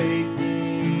of breaking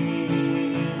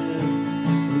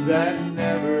that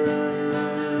never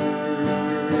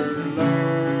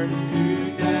learns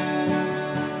to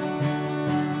dance.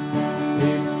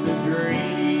 It's the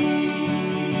dream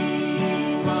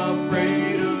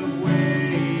afraid of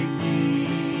waking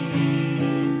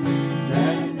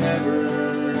that never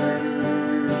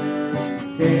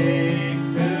takes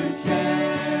the chance.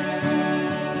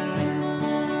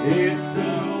 It's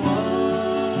the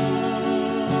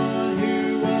one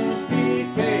who won't be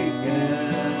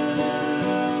taken,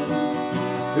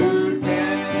 who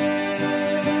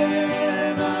cannot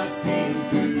seem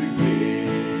to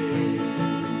give.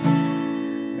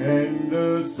 And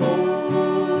the soul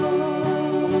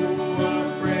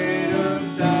afraid of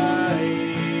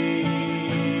dying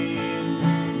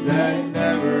that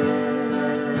never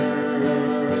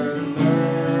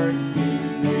learns to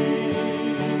live.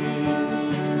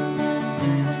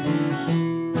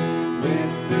 When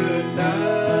the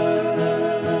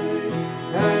night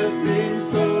has been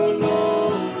so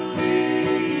lonely,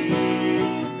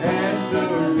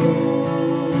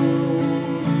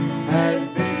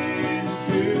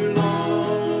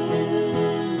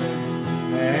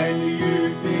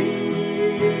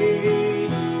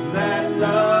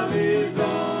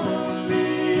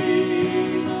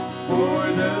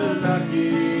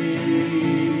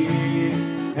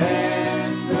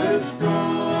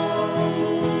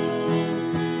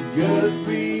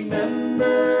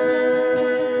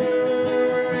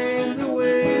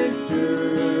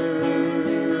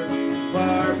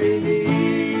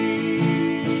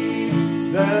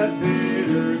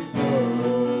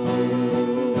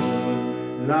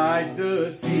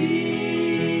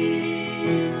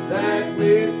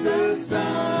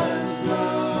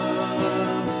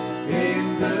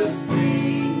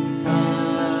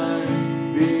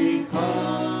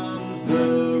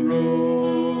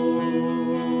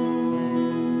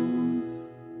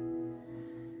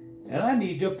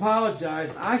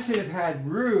 apologize. I should have had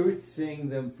Ruth sing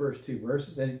them first two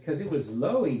verses, and because it was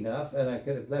low enough, and I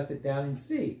could have left it down in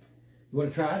C. You want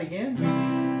to try it again?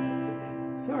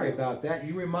 Sorry about that.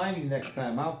 You remind me next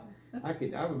time. I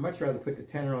would much rather put the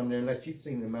tenor on there and let you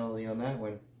sing the melody on that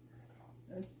one.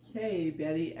 Okay,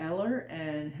 Betty Eller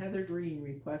and Heather Green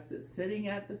requested "Sitting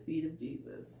at the Feet of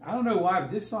Jesus." I don't know why,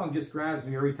 but this song just grabs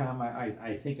me every time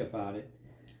I think about it.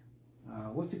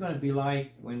 What's it going to be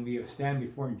like when we stand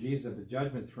before Jesus at the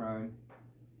judgment throne,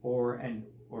 or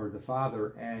the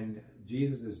Father, and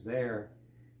Jesus is there,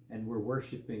 and we're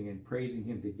worshiping and praising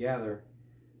Him together?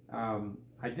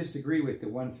 I disagree with the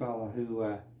one fellow who,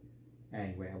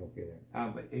 anyway, I won't go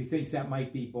there. But he thinks that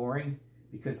might be boring,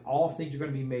 because all things are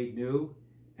going to be made new,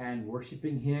 and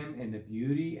worshiping Him in the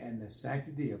beauty and the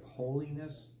sanctity of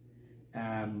holiness,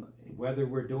 whether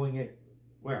we're doing it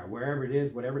wherever it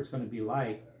is, whatever it's going to be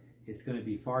like, it's going to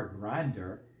be far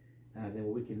grander than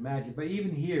what we can imagine. But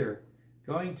even here,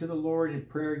 going to the Lord in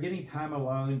prayer, getting time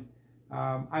alone,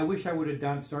 I wish I would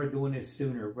have started doing this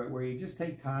sooner, but where you just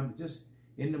take time, just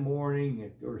in the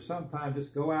morning or sometime,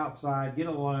 just go outside, get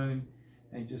alone,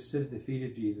 and just sit at the feet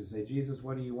of Jesus. Say, Jesus,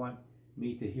 what do you want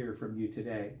me to hear from you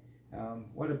today?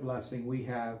 What a blessing we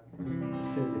have to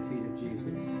sit at the feet of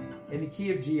Jesus. In the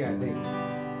key of G, I think.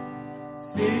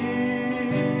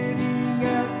 Sitting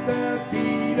at the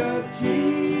feet of Jesus.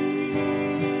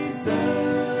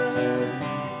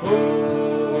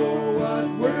 Oh, what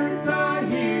words I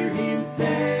hear Him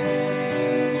say.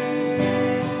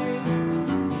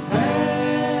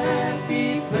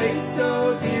 Happy place,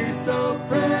 so dear, so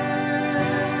precious.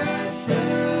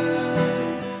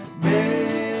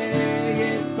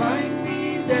 May it find me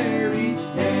there each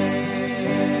day.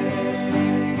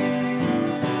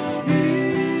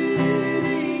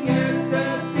 Sitting at the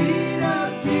feet of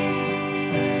Jesus,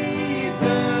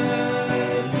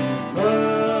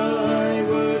 I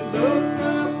would look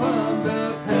upon the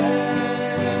past.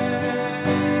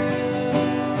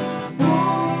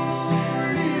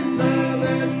 For His love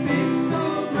has been so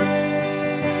gracious,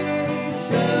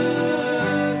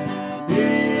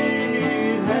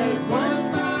 it has won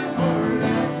my heart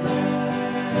at last.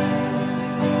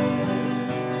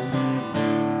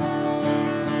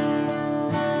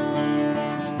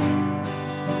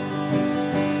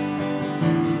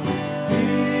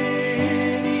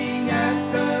 Sitting at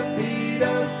the feet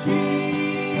of Jesus,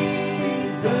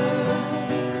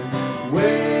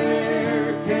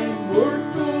 where can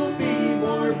mortal be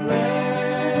more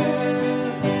blessed?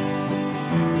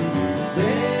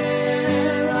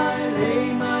 There I lay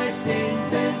my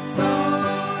sins and sorrows,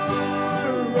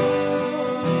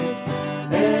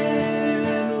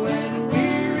 and when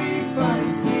weary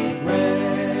finds me rest.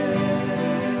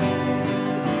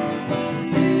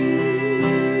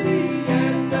 Sitting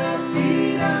at the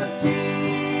feet of Jesus,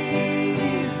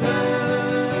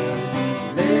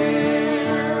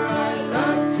 there I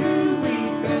love to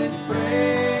weep and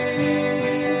pray,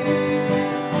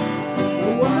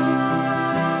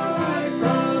 while I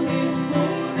from His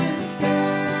fullness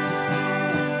gather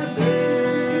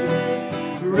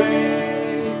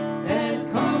grace and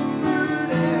comfort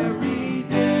every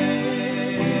day.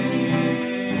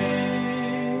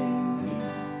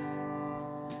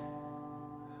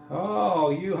 Oh,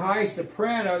 you high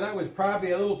soprano, that was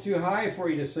probably a little too high for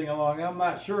you to sing along. I'm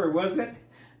not sure, was it?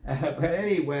 But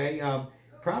anyway,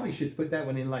 probably should put that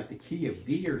one in like the key of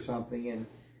D or something and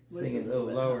sing it a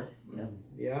little lower.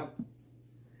 Yeah.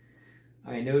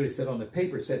 I noticed that on the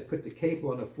paper it said put the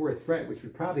capo on the 4th fret, which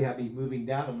would probably have me moving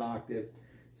down an octave.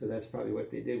 So that's probably what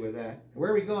they did with that.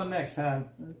 Where are we going next, hon?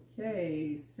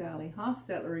 Okay, Sally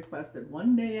Hostetler requested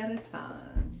 "One Day at a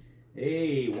Time."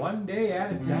 Hey, one day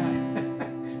at a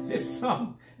time. This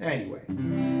song, anyway.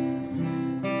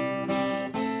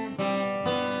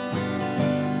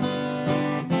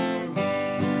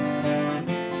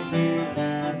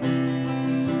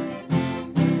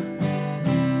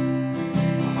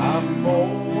 I'm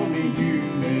only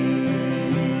human.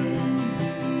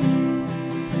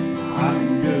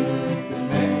 I'm just a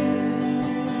man.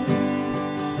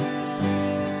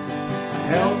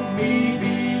 Help me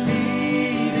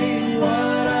believe in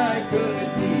what I could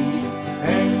be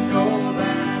and know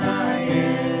that I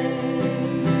am.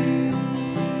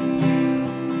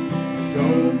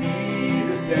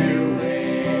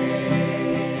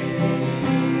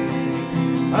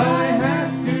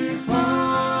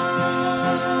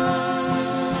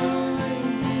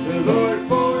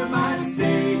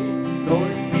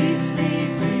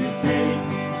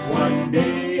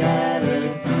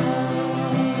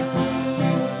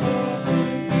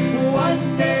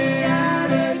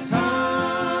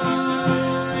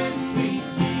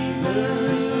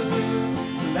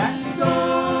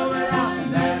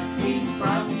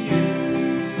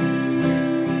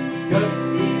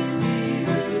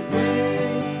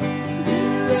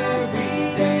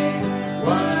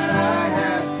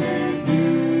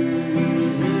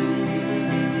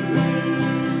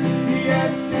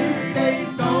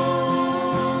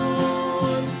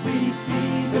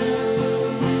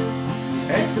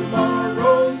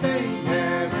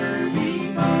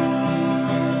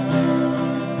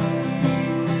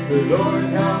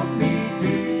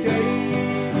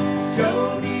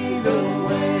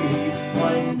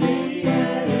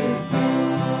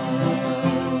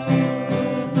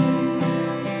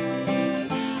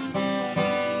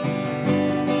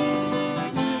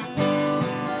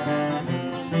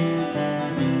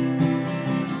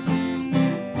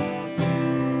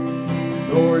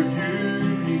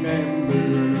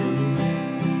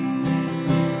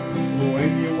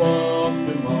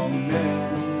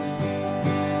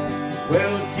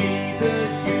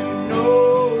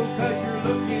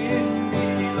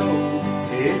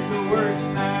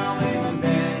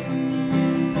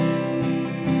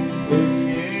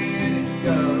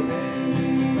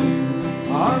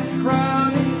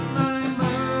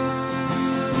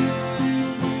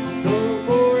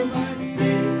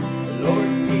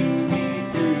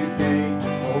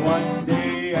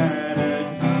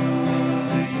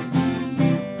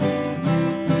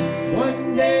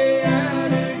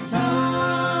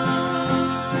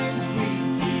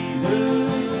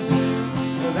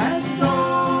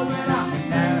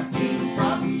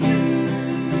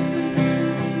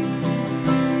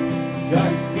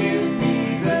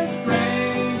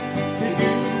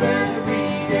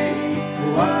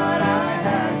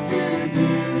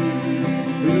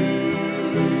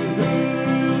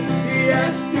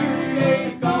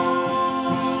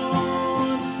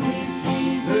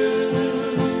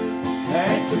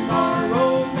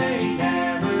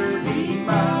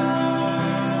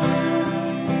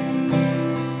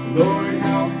 Lord,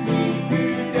 help me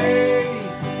today.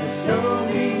 Show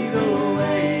me the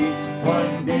way,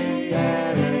 one day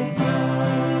at a time.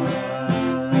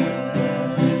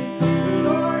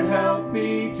 Lord, help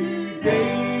me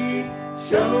today.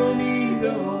 Show me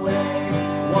the way,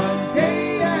 one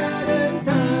day at a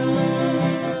time.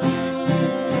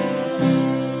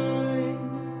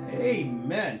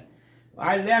 Amen.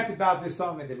 I laughed about this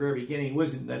song at the very beginning. It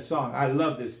wasn't that song. I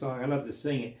love this song. I love to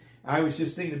sing it. I was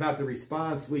just thinking about the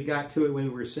response we got to it when we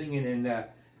were singing in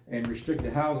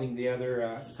restricted housing the other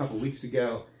a couple weeks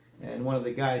ago, and one of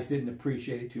the guys didn't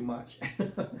appreciate it too much.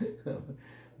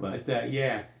 But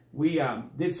yeah, we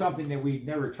did something that we'd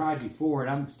never tried before, and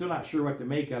I'm still not sure what to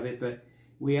make of it, but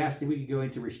we asked if we could go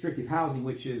into restrictive housing,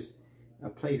 which is a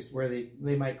place where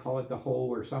they might call it the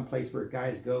hole, or some place where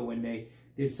guys go when they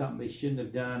did something they shouldn't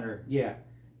have done,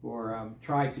 or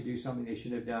tried to do something they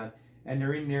shouldn't have done. And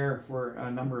they're in there for a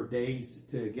number of days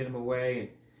to get them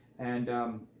away. And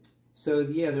so,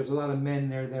 yeah, there's a lot of men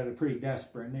there that are pretty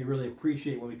desperate, and they really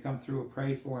appreciate when we come through and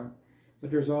pray for them.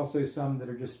 But there's also some that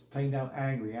are just plain down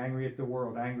angry at the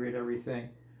world, angry at everything.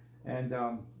 And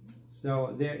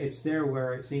so it's there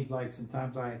where it seems like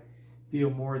sometimes I feel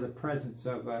more the presence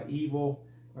of evil,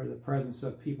 or the presence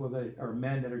of people that are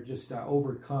men that are just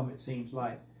overcome, it seems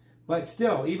like. But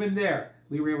still, even there,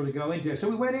 we were able to go into it. So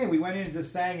we went in and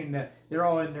just sang, and they're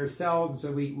all in their cells, and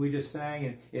so we just sang,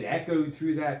 and it echoed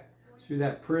through that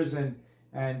prison.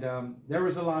 And there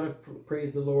was a lot of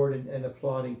praise the Lord and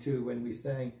applauding too when we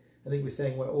sang. I think we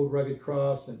sang what, Old Rugged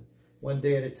Cross and One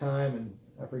Day at a Time, and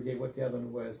I forget what the other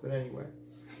one was. But anyway,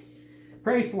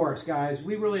 pray for us, guys.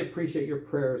 We really appreciate your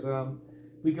prayers.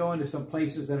 We go into some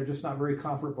places that are just not very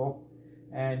comfortable,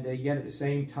 and yet at the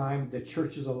same time, the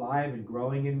church is alive and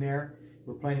growing in there.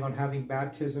 We're planning on having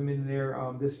baptism in there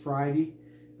this Friday.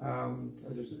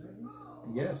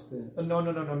 Yes, no,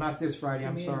 not this Friday.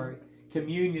 I'm sorry.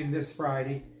 Communion this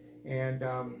Friday. And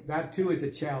that too is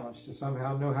a challenge, to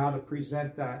somehow know how to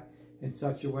present that in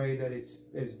such a way that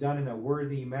it's done in a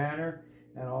worthy manner,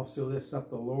 and also lifts up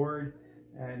the Lord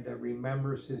and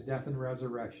remembers his death and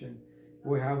resurrection.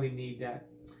 Boy, how we need that.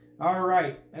 All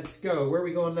right, let's go. Where are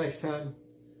we going next time?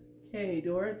 Okay,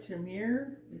 Dora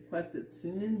Termier requested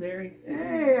Soon and Very Soon.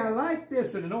 Hey, I like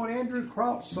this. An old Andrew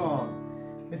Crouch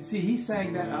song. Let's see, he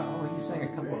sang that. Oh, he sang a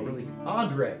couple of really...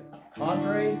 Andre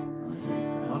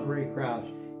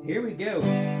Crouch. Here we go.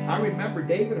 I remember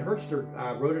David Hertzler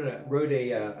wrote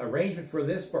a arrangement for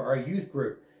this for our youth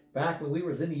group back when we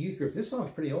were in the youth group. This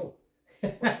song's pretty old.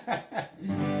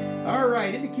 All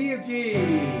right, in the key of G.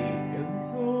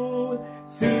 So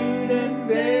soon and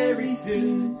very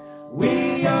soon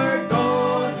we are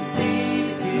going to see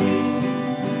the King.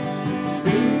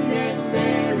 Soon and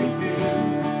very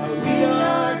soon we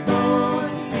are going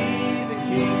to see the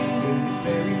King.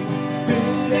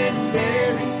 Soon and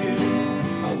very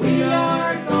soon we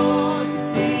are going to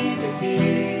see the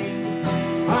King.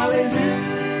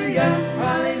 Hallelujah,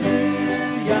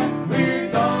 hallelujah, we're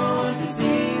going to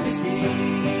see the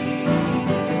King.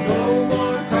 No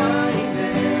more crying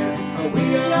there, we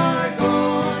are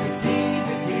going to see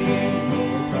the King.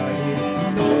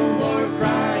 No more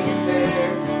crying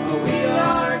there, we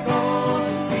are going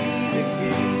to see the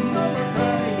King.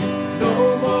 No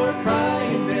more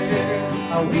crying there,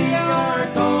 we are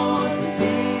going to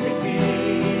see the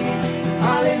King.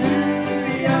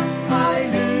 Hallelujah,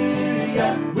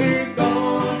 hallelujah, we're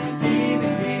going to see the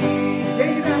King.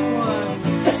 Take that one.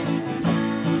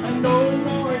 No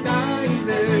more dying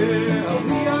there,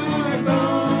 we are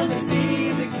going to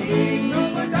see the King. No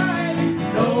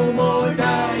more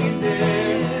dying there,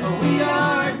 we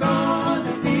are going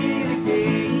to see the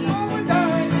King.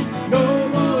 No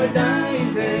more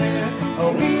dying there,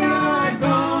 we are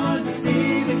going to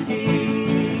see the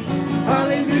King.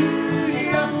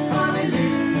 Hallelujah,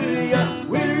 hallelujah,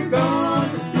 we're going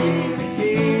to see the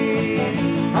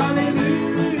King.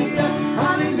 Hallelujah,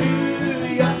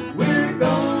 hallelujah, we're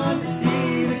going to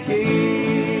see the King.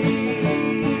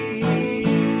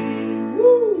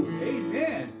 Woo,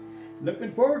 amen.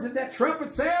 Looking forward to that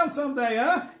trumpet sound someday,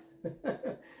 huh?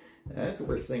 That's what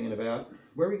we're singing about.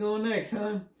 Where are we going next,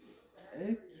 hon?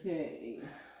 Okay.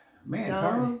 Man,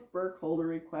 Donald Burkholder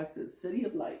requested City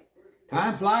of Light.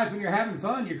 time flies when you're having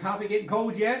fun. Your coffee getting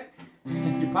cold yet?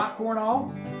 Your popcorn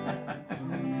all?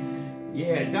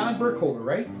 Yeah, Don Burkholder,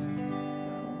 right?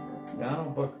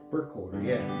 Donald Burkholder,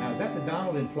 yeah. Now, is that the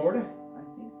Donald in Florida? I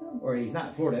think so. Or he's not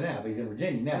in Florida now, but he's in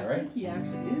Virginia now, I right? think he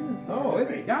actually is in Florida. Oh, is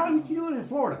he? Donald, what you doing in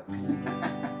Florida?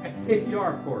 If you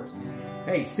are, of course.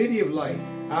 Hey, City of Light.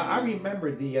 I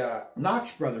remember the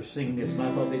Knox brothers singing this, and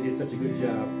I thought they did such a good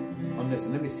job on this.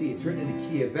 And let me see, it's written in the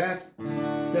key of F.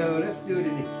 So let's do it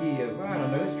in the key of, I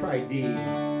don't know, let's try D.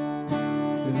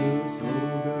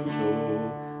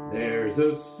 There's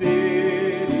a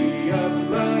city of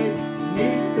light,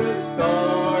 'neath the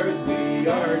stars we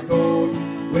are told,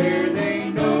 where they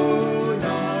know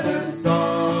not a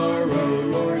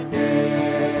sorrow or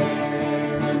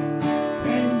care.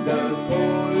 And the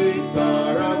courts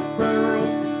are of pearl,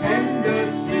 and the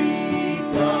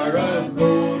streets are of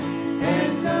gold,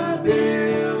 and the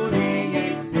building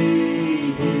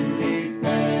exceedingly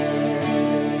fair.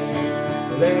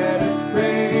 Let us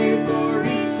pray for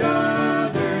each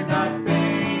other, not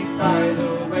faint by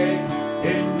the way,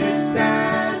 in this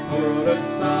sad world of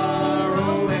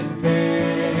sorrow and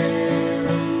care,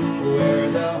 where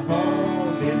the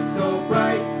home is so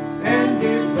bright and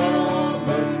is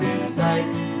almost in sight,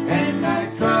 and I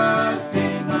trust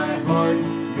in my heart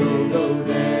you'll go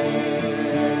there.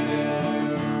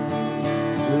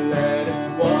 Let us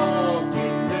walk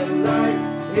in the light,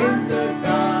 in the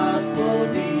gospel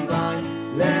divine.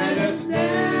 Let us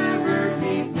never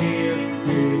keep near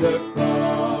to the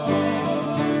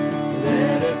cross.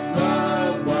 Let us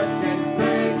love, watch, and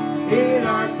pray in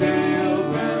our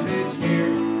pilgrimage here.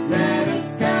 Let us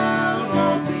count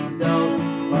all things else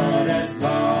but as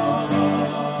lost.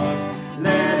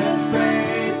 Let us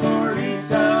pray for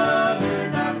each other,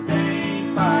 not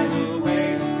faint by the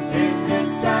way, in this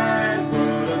sad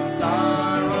world of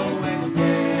sorrow and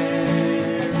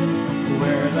care,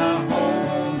 where the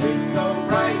home is so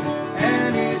bright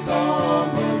and is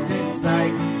almost in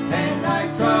sight, and I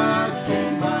trust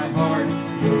in my heart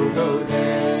you'll go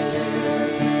there.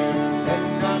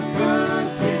 And I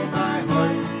trust in my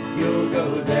heart you'll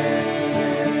go there.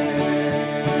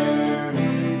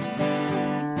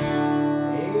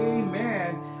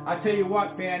 Amen. I tell you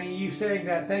what, Fanny, you saying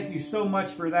that, thank you so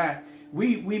much for that.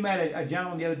 We met a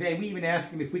gentleman the other day. We even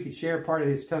asked him if we could share part of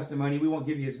his testimony. We won't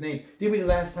give you his name. Did we the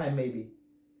last time, maybe?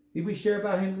 Did we share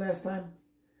about him last time?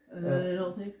 I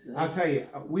don't think so. I'll tell you,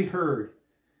 we heard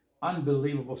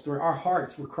unbelievable story. Our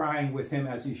hearts were crying with him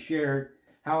as he shared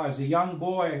how, as a young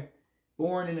boy,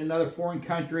 born in another foreign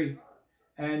country,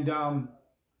 and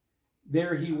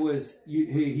there he was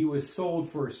sold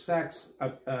for sex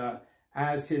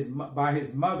by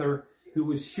his mother, who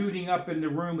was shooting up in the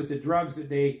room with the drugs that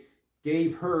they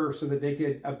gave her so that they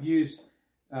could use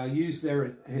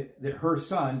her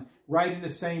son right in the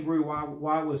same room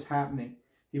while it was happening.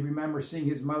 He remembers seeing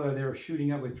his mother there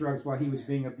shooting up with drugs while he was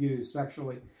being abused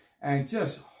sexually, and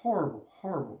just horrible,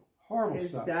 horrible, horrible His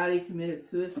stuff. daddy committed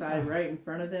suicide right in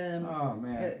front of them. Oh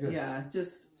man,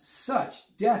 just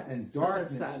such death and so much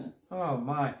darkness. sadness. Oh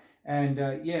my. And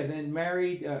then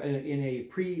married in a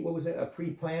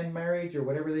pre-planned marriage or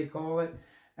whatever they call it.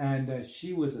 And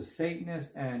she was a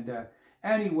Satanist. And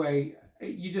anyway,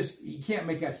 you can't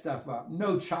make that stuff up.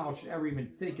 No child should ever even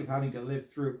think of having to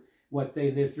live through what they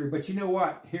lived through. But you know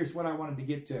what? Here's what I wanted to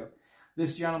get to.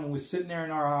 This gentleman was sitting there in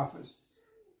our office,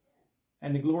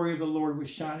 and the glory of the Lord was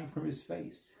shining from his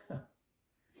face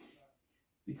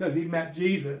because he met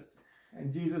Jesus,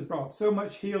 and Jesus brought so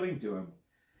much healing to him.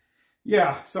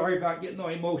 Yeah, sorry about getting all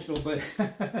emotional, but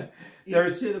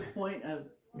there's to the point of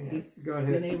he's go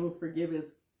been able to forgive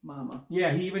his mama.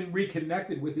 Yeah, he even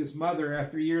reconnected with his mother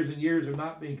after years and years of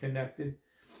not being connected,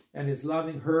 and his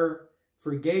loving her,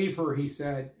 forgave her, he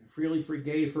said, freely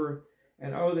forgave her,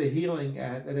 and oh, the healing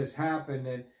that has happened.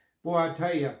 And boy, I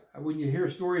tell you, when you hear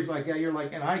stories like that, you're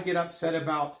like, and I get upset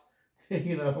about,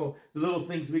 the little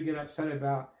things we get upset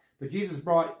about. But Jesus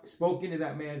spoke into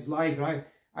that man's life, and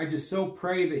I just so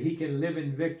pray that he can live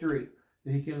in victory,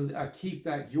 that he can keep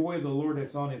that joy of the Lord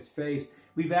that's on his face.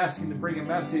 We've asked him to bring a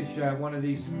message one of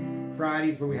these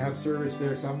Fridays where we have service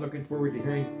there, so I'm looking forward to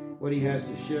hearing what he has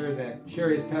to share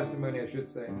his testimony, I should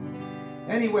say.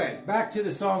 Anyway, back to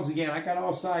the songs again. I got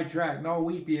all sidetracked and all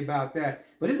weepy about that.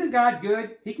 But isn't God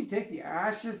good? He can take the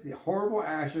ashes, the horrible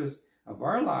ashes of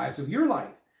our lives, of your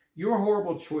life, your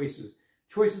horrible choices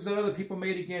that other people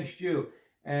made against you,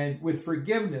 and with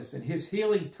forgiveness and his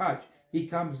healing touch, he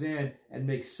comes in and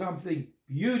makes something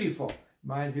beautiful.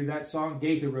 Reminds me of that song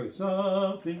Gaither wrote,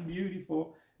 something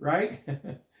beautiful, right?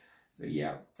 So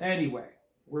yeah, anyway,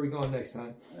 where are we going next,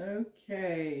 hon?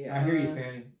 Okay. I hear you,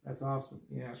 Fanny. That's awesome.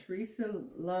 Yeah. Teresa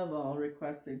Lovell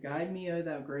requested, Guide Me, O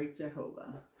Thou Great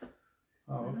Jehovah.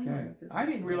 Oh, okay. I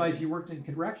didn't realize you worked in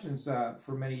corrections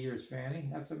for many years, Fanny.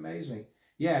 That's amazing.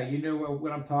 Yeah, you know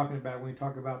what I'm talking about when we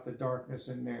talk about the darkness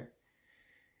in there.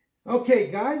 Okay,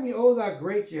 Guide Me, O Thou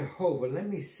Great Jehovah. Let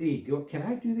me see. Can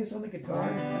I do this on the guitar?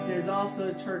 There's also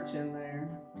a church in there.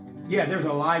 Yeah, there's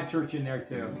a live church in there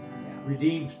too. Yeah.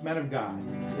 redeemed men of God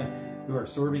who are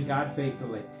serving God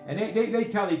faithfully. And they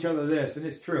tell each other this, and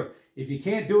it's true. If you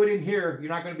can't do it in here, you're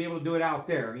not going to be able to do it out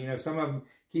there. You know, some of them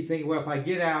keep thinking, well, if I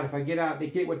get out, they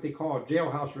get what they call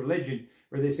jailhouse religion,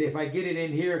 where they say, if I get it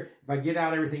in here, if I get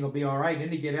out, everything will be all right. And then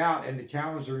they get out, and the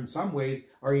challenges are in some ways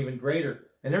are even greater.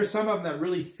 And there's some of them that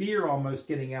really fear almost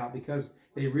getting out because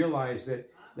they realize that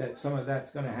some of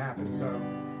that's going to happen. So,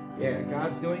 yeah,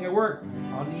 God's doing a work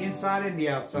on the inside and the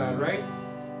outside, right?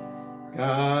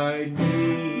 Guide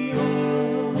me,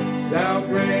 O thou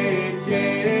great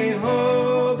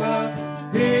Jehovah,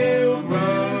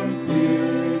 pilgrim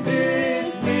through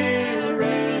this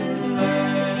barren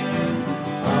land.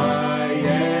 I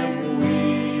am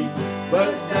weak,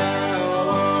 but thou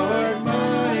art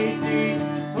mighty.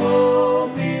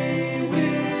 Hold me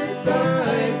with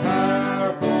thy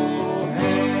powerful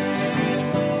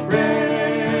hand.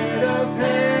 Bread of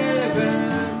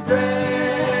heaven,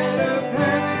 bread of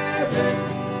heaven,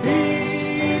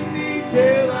 feed me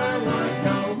till I want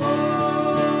no more.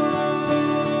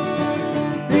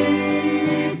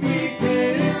 Feed me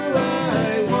till I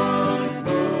want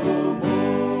no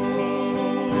more.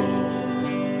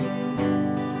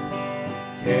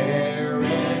 Care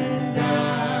and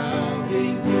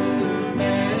doubting, gloom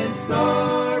and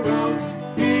sorrow,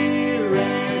 fear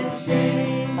and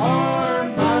shame are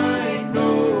mine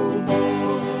no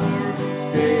more.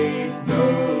 Faith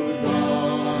goes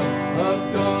on of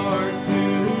dark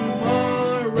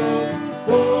tomorrow,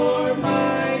 for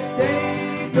my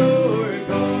Savior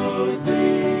goes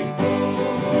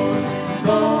before.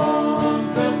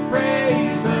 Songs of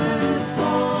praises, I will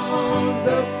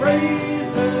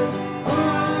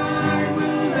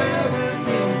ever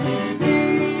sing to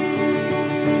thee.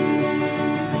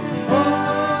 I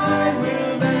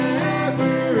will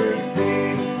ever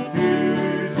sing to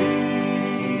thee.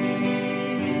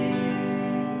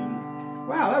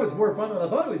 Wow, that was more fun than I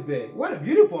thought it would be. What a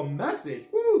beautiful message.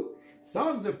 Woo!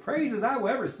 Songs of praises I will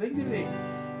ever sing to thee.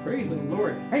 Praise the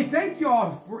Lord. Hey, thank you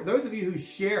all for those of you who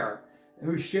share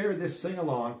this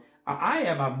sing-along. I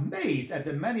am amazed at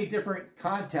the many different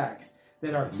contacts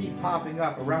that keep popping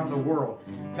up around the world.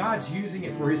 God's using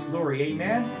it for His glory.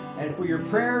 Amen. And for your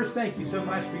prayers, thank you so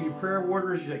much for your prayer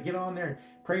warriors that get on there and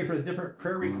pray for the different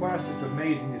prayer requests. It's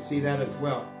amazing to see that as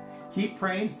well. Keep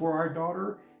praying for our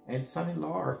daughter and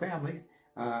son-in-law, our families.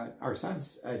 Our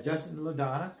sons, Justin and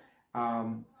LaDonna,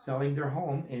 selling their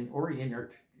home in Oregon.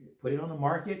 They're put it on the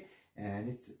market. And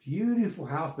it's a beautiful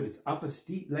house, but it's up a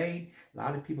steep lane. A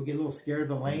lot of people get a little scared of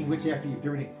the lane, which after you've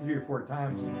driven it 3 or 4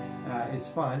 times is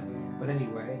fun. But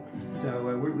anyway,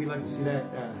 so we like to see that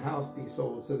house be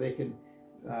sold so they can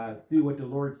do what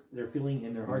they're feeling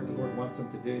in their heart the Lord wants them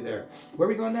to do there. Where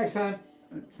are we going next time?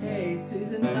 Okay,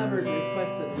 Susan Hubbard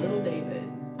requested Little David.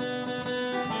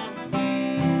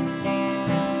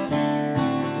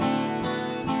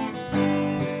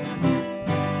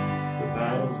 The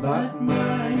battle's not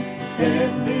mine,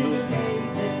 said little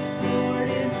David, Lord,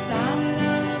 it's thine,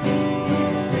 I'll be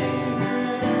your favor.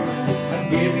 I'm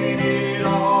giving it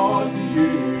all to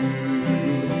you.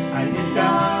 I knew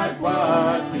not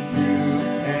what to do,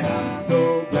 and I'm so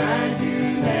glad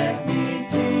you let me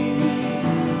see.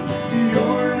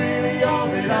 You're really all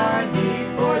that I need,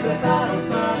 for the battle's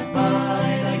not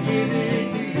mine. I give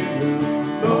it to you,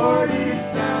 Lord, it's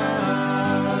thine.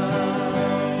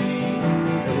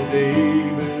 Little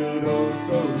David, oh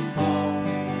so small,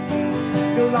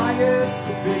 Goliath's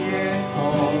so big and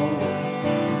tall.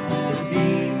 It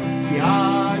seemed the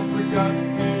odds were just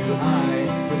too high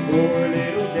for poor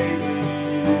little David.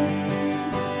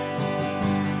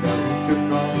 So he shook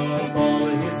off all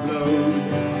of his load,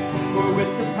 for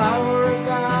with the power of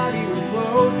God he was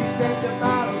clothed. He said, the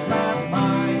battle's not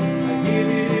mine, I give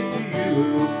it to you,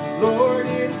 Lord,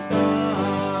 it's thine.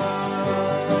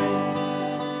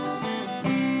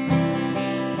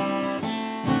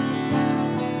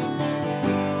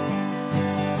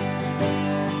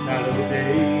 Now little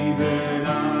David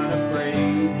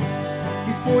unafraid,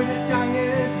 before the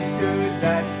giant he stood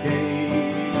that day.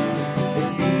 It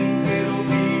seems it'll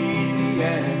be the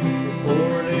end for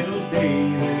poor little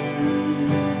David.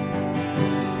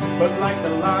 But like the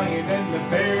lion and the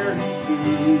bear he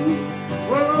slew,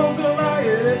 well, old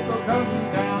Goliath will come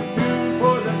down too,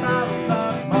 for the battle's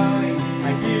not mine,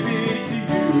 I give it to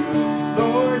you,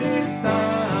 Lord, it's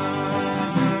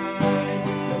thine.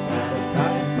 The battle's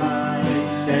not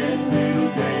mine, said little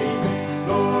David,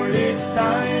 Lord, it's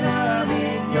thine, I'm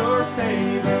in your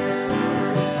favor.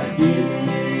 I give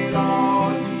it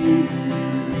all to you.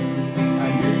 I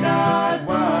knew not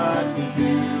what to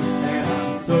do, and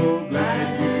I'm so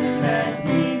glad you let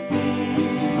me see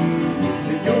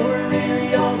that you're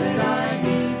really all that I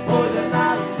need, for the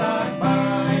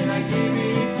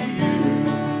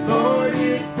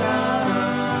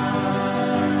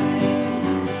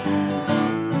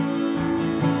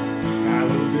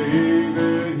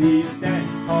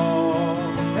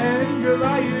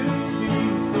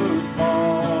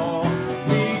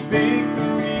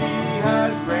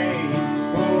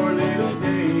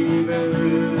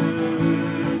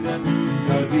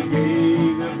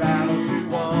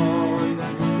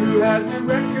has a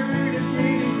record of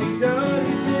getting things done.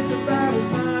 He said the battle's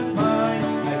not mine,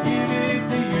 I give it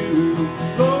to you.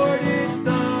 Lord, it's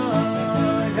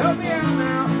done. Help me out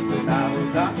now. The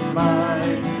battle's not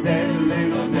mine, said the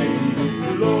little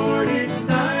baby. Lord, it's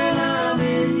thine, I'm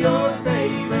in your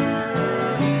favor.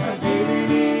 I'm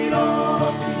giving it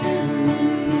all to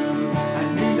you.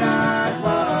 I knew not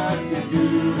what to do,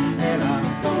 and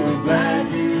I'm so glad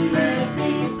you let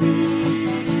me see.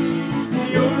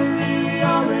 You're really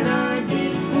all that I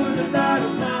need, for the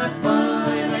battle's not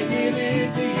mine, I give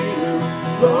it to you.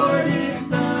 Lord, it's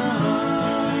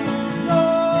thine.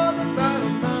 No, the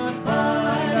battle's not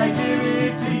mine, I give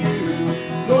it to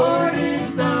you. Lord,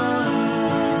 it's thine.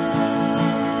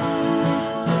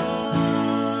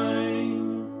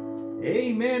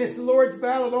 Amen. It's the Lord's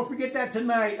battle. Don't forget that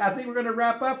tonight. I think we're going to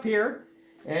wrap up here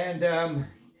and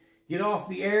get off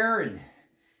the air. And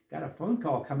got a phone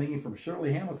call coming in from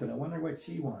Shirley Hamilton. I wonder what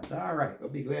she wants. All right. I'll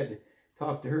be glad to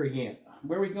talk to her again.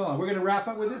 Where are we going? We're going to wrap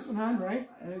up with this one, hon, right?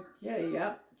 Okay,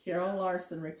 yep. Carol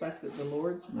Larson requested the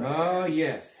Lord's Prayer. Oh,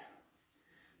 yes.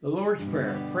 The Lord's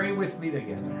Prayer. Pray with me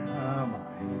together. Oh, my.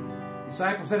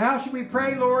 Disciples said, how should we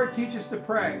pray, Lord? Teach us to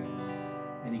pray.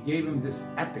 And he gave him this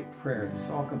epic prayer, this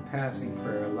all-compassing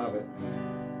prayer. I love it.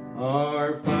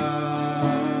 Our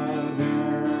Father,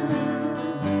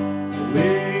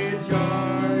 which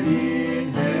art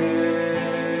in heaven,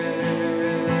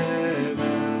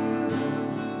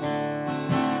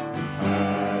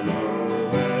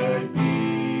 hallowed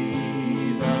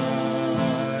be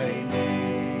thy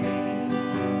name.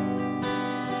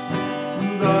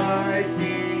 Thy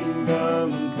kingdom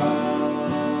come,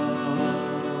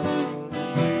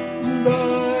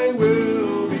 thy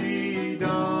will be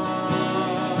done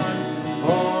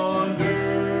on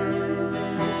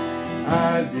earth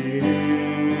as it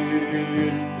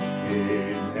is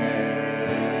in heaven.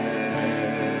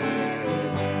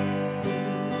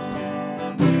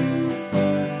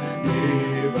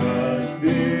 Give us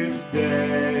this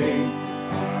day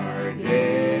our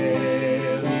daily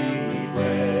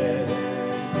bread,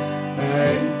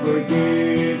 and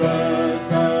forgive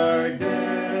us our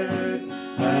debts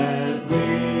as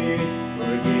we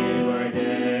forgive our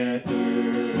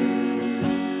debtors.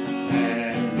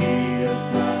 And lead us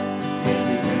not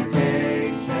into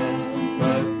temptation,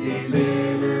 but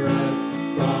deliver us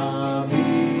from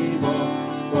evil.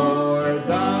 For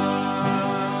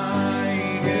thine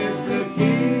is the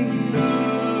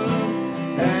kingdom,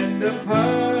 and the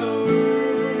power,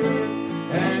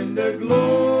 and the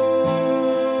glory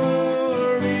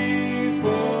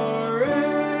forever.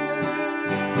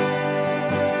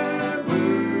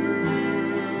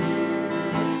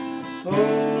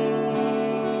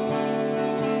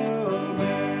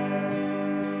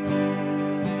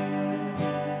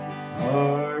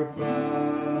 Our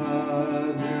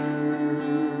Father,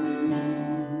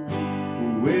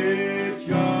 which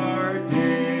art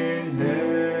in heaven,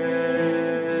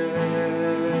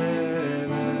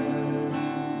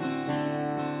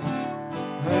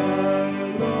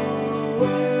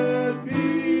 hallowed be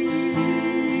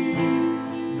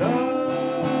thy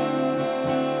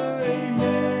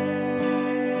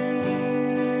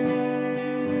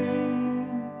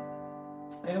name.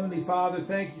 Heavenly Father,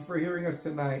 thank you for hearing us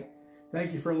tonight.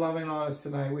 Thank you for loving on us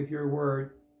tonight with your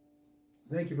word.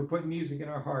 Thank you for putting music in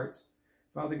our hearts.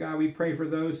 Father God, we pray for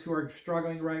those who are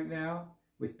struggling right now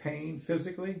with pain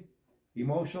physically,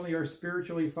 emotionally, or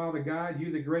spiritually. Father God, you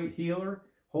the great healer.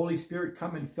 Holy Spirit,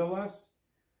 come and fill us.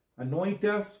 Anoint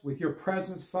us with your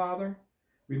presence, Father.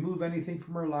 Remove anything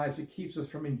from our lives that keeps us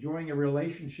from enjoying a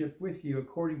relationship with you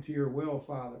according to your will,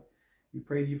 Father. We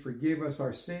pray that you forgive us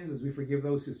our sins as we forgive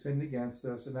those who sinned against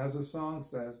us. And as the song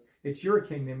says, it's your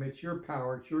kingdom, it's your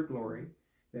power, it's your glory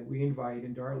that we invite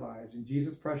into our lives. In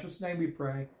Jesus' precious name we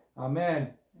pray.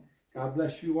 Amen. God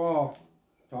bless you all.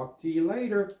 Talk to you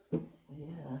later.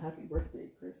 Yeah, happy birthday,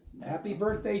 Chris. Happy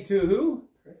birthday to who?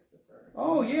 Christopher.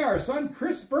 Oh, yeah, our son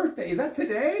Chris' birthday. Is that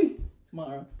today?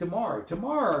 Tomorrow.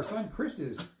 Tomorrow, our son Chris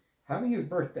is having his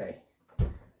birthday.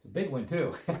 It's a big one,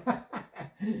 too.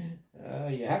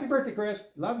 Yeah. Happy birthday, Chris.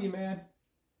 Love you, man.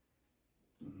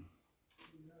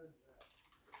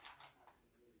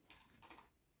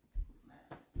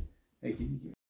 Hey, can you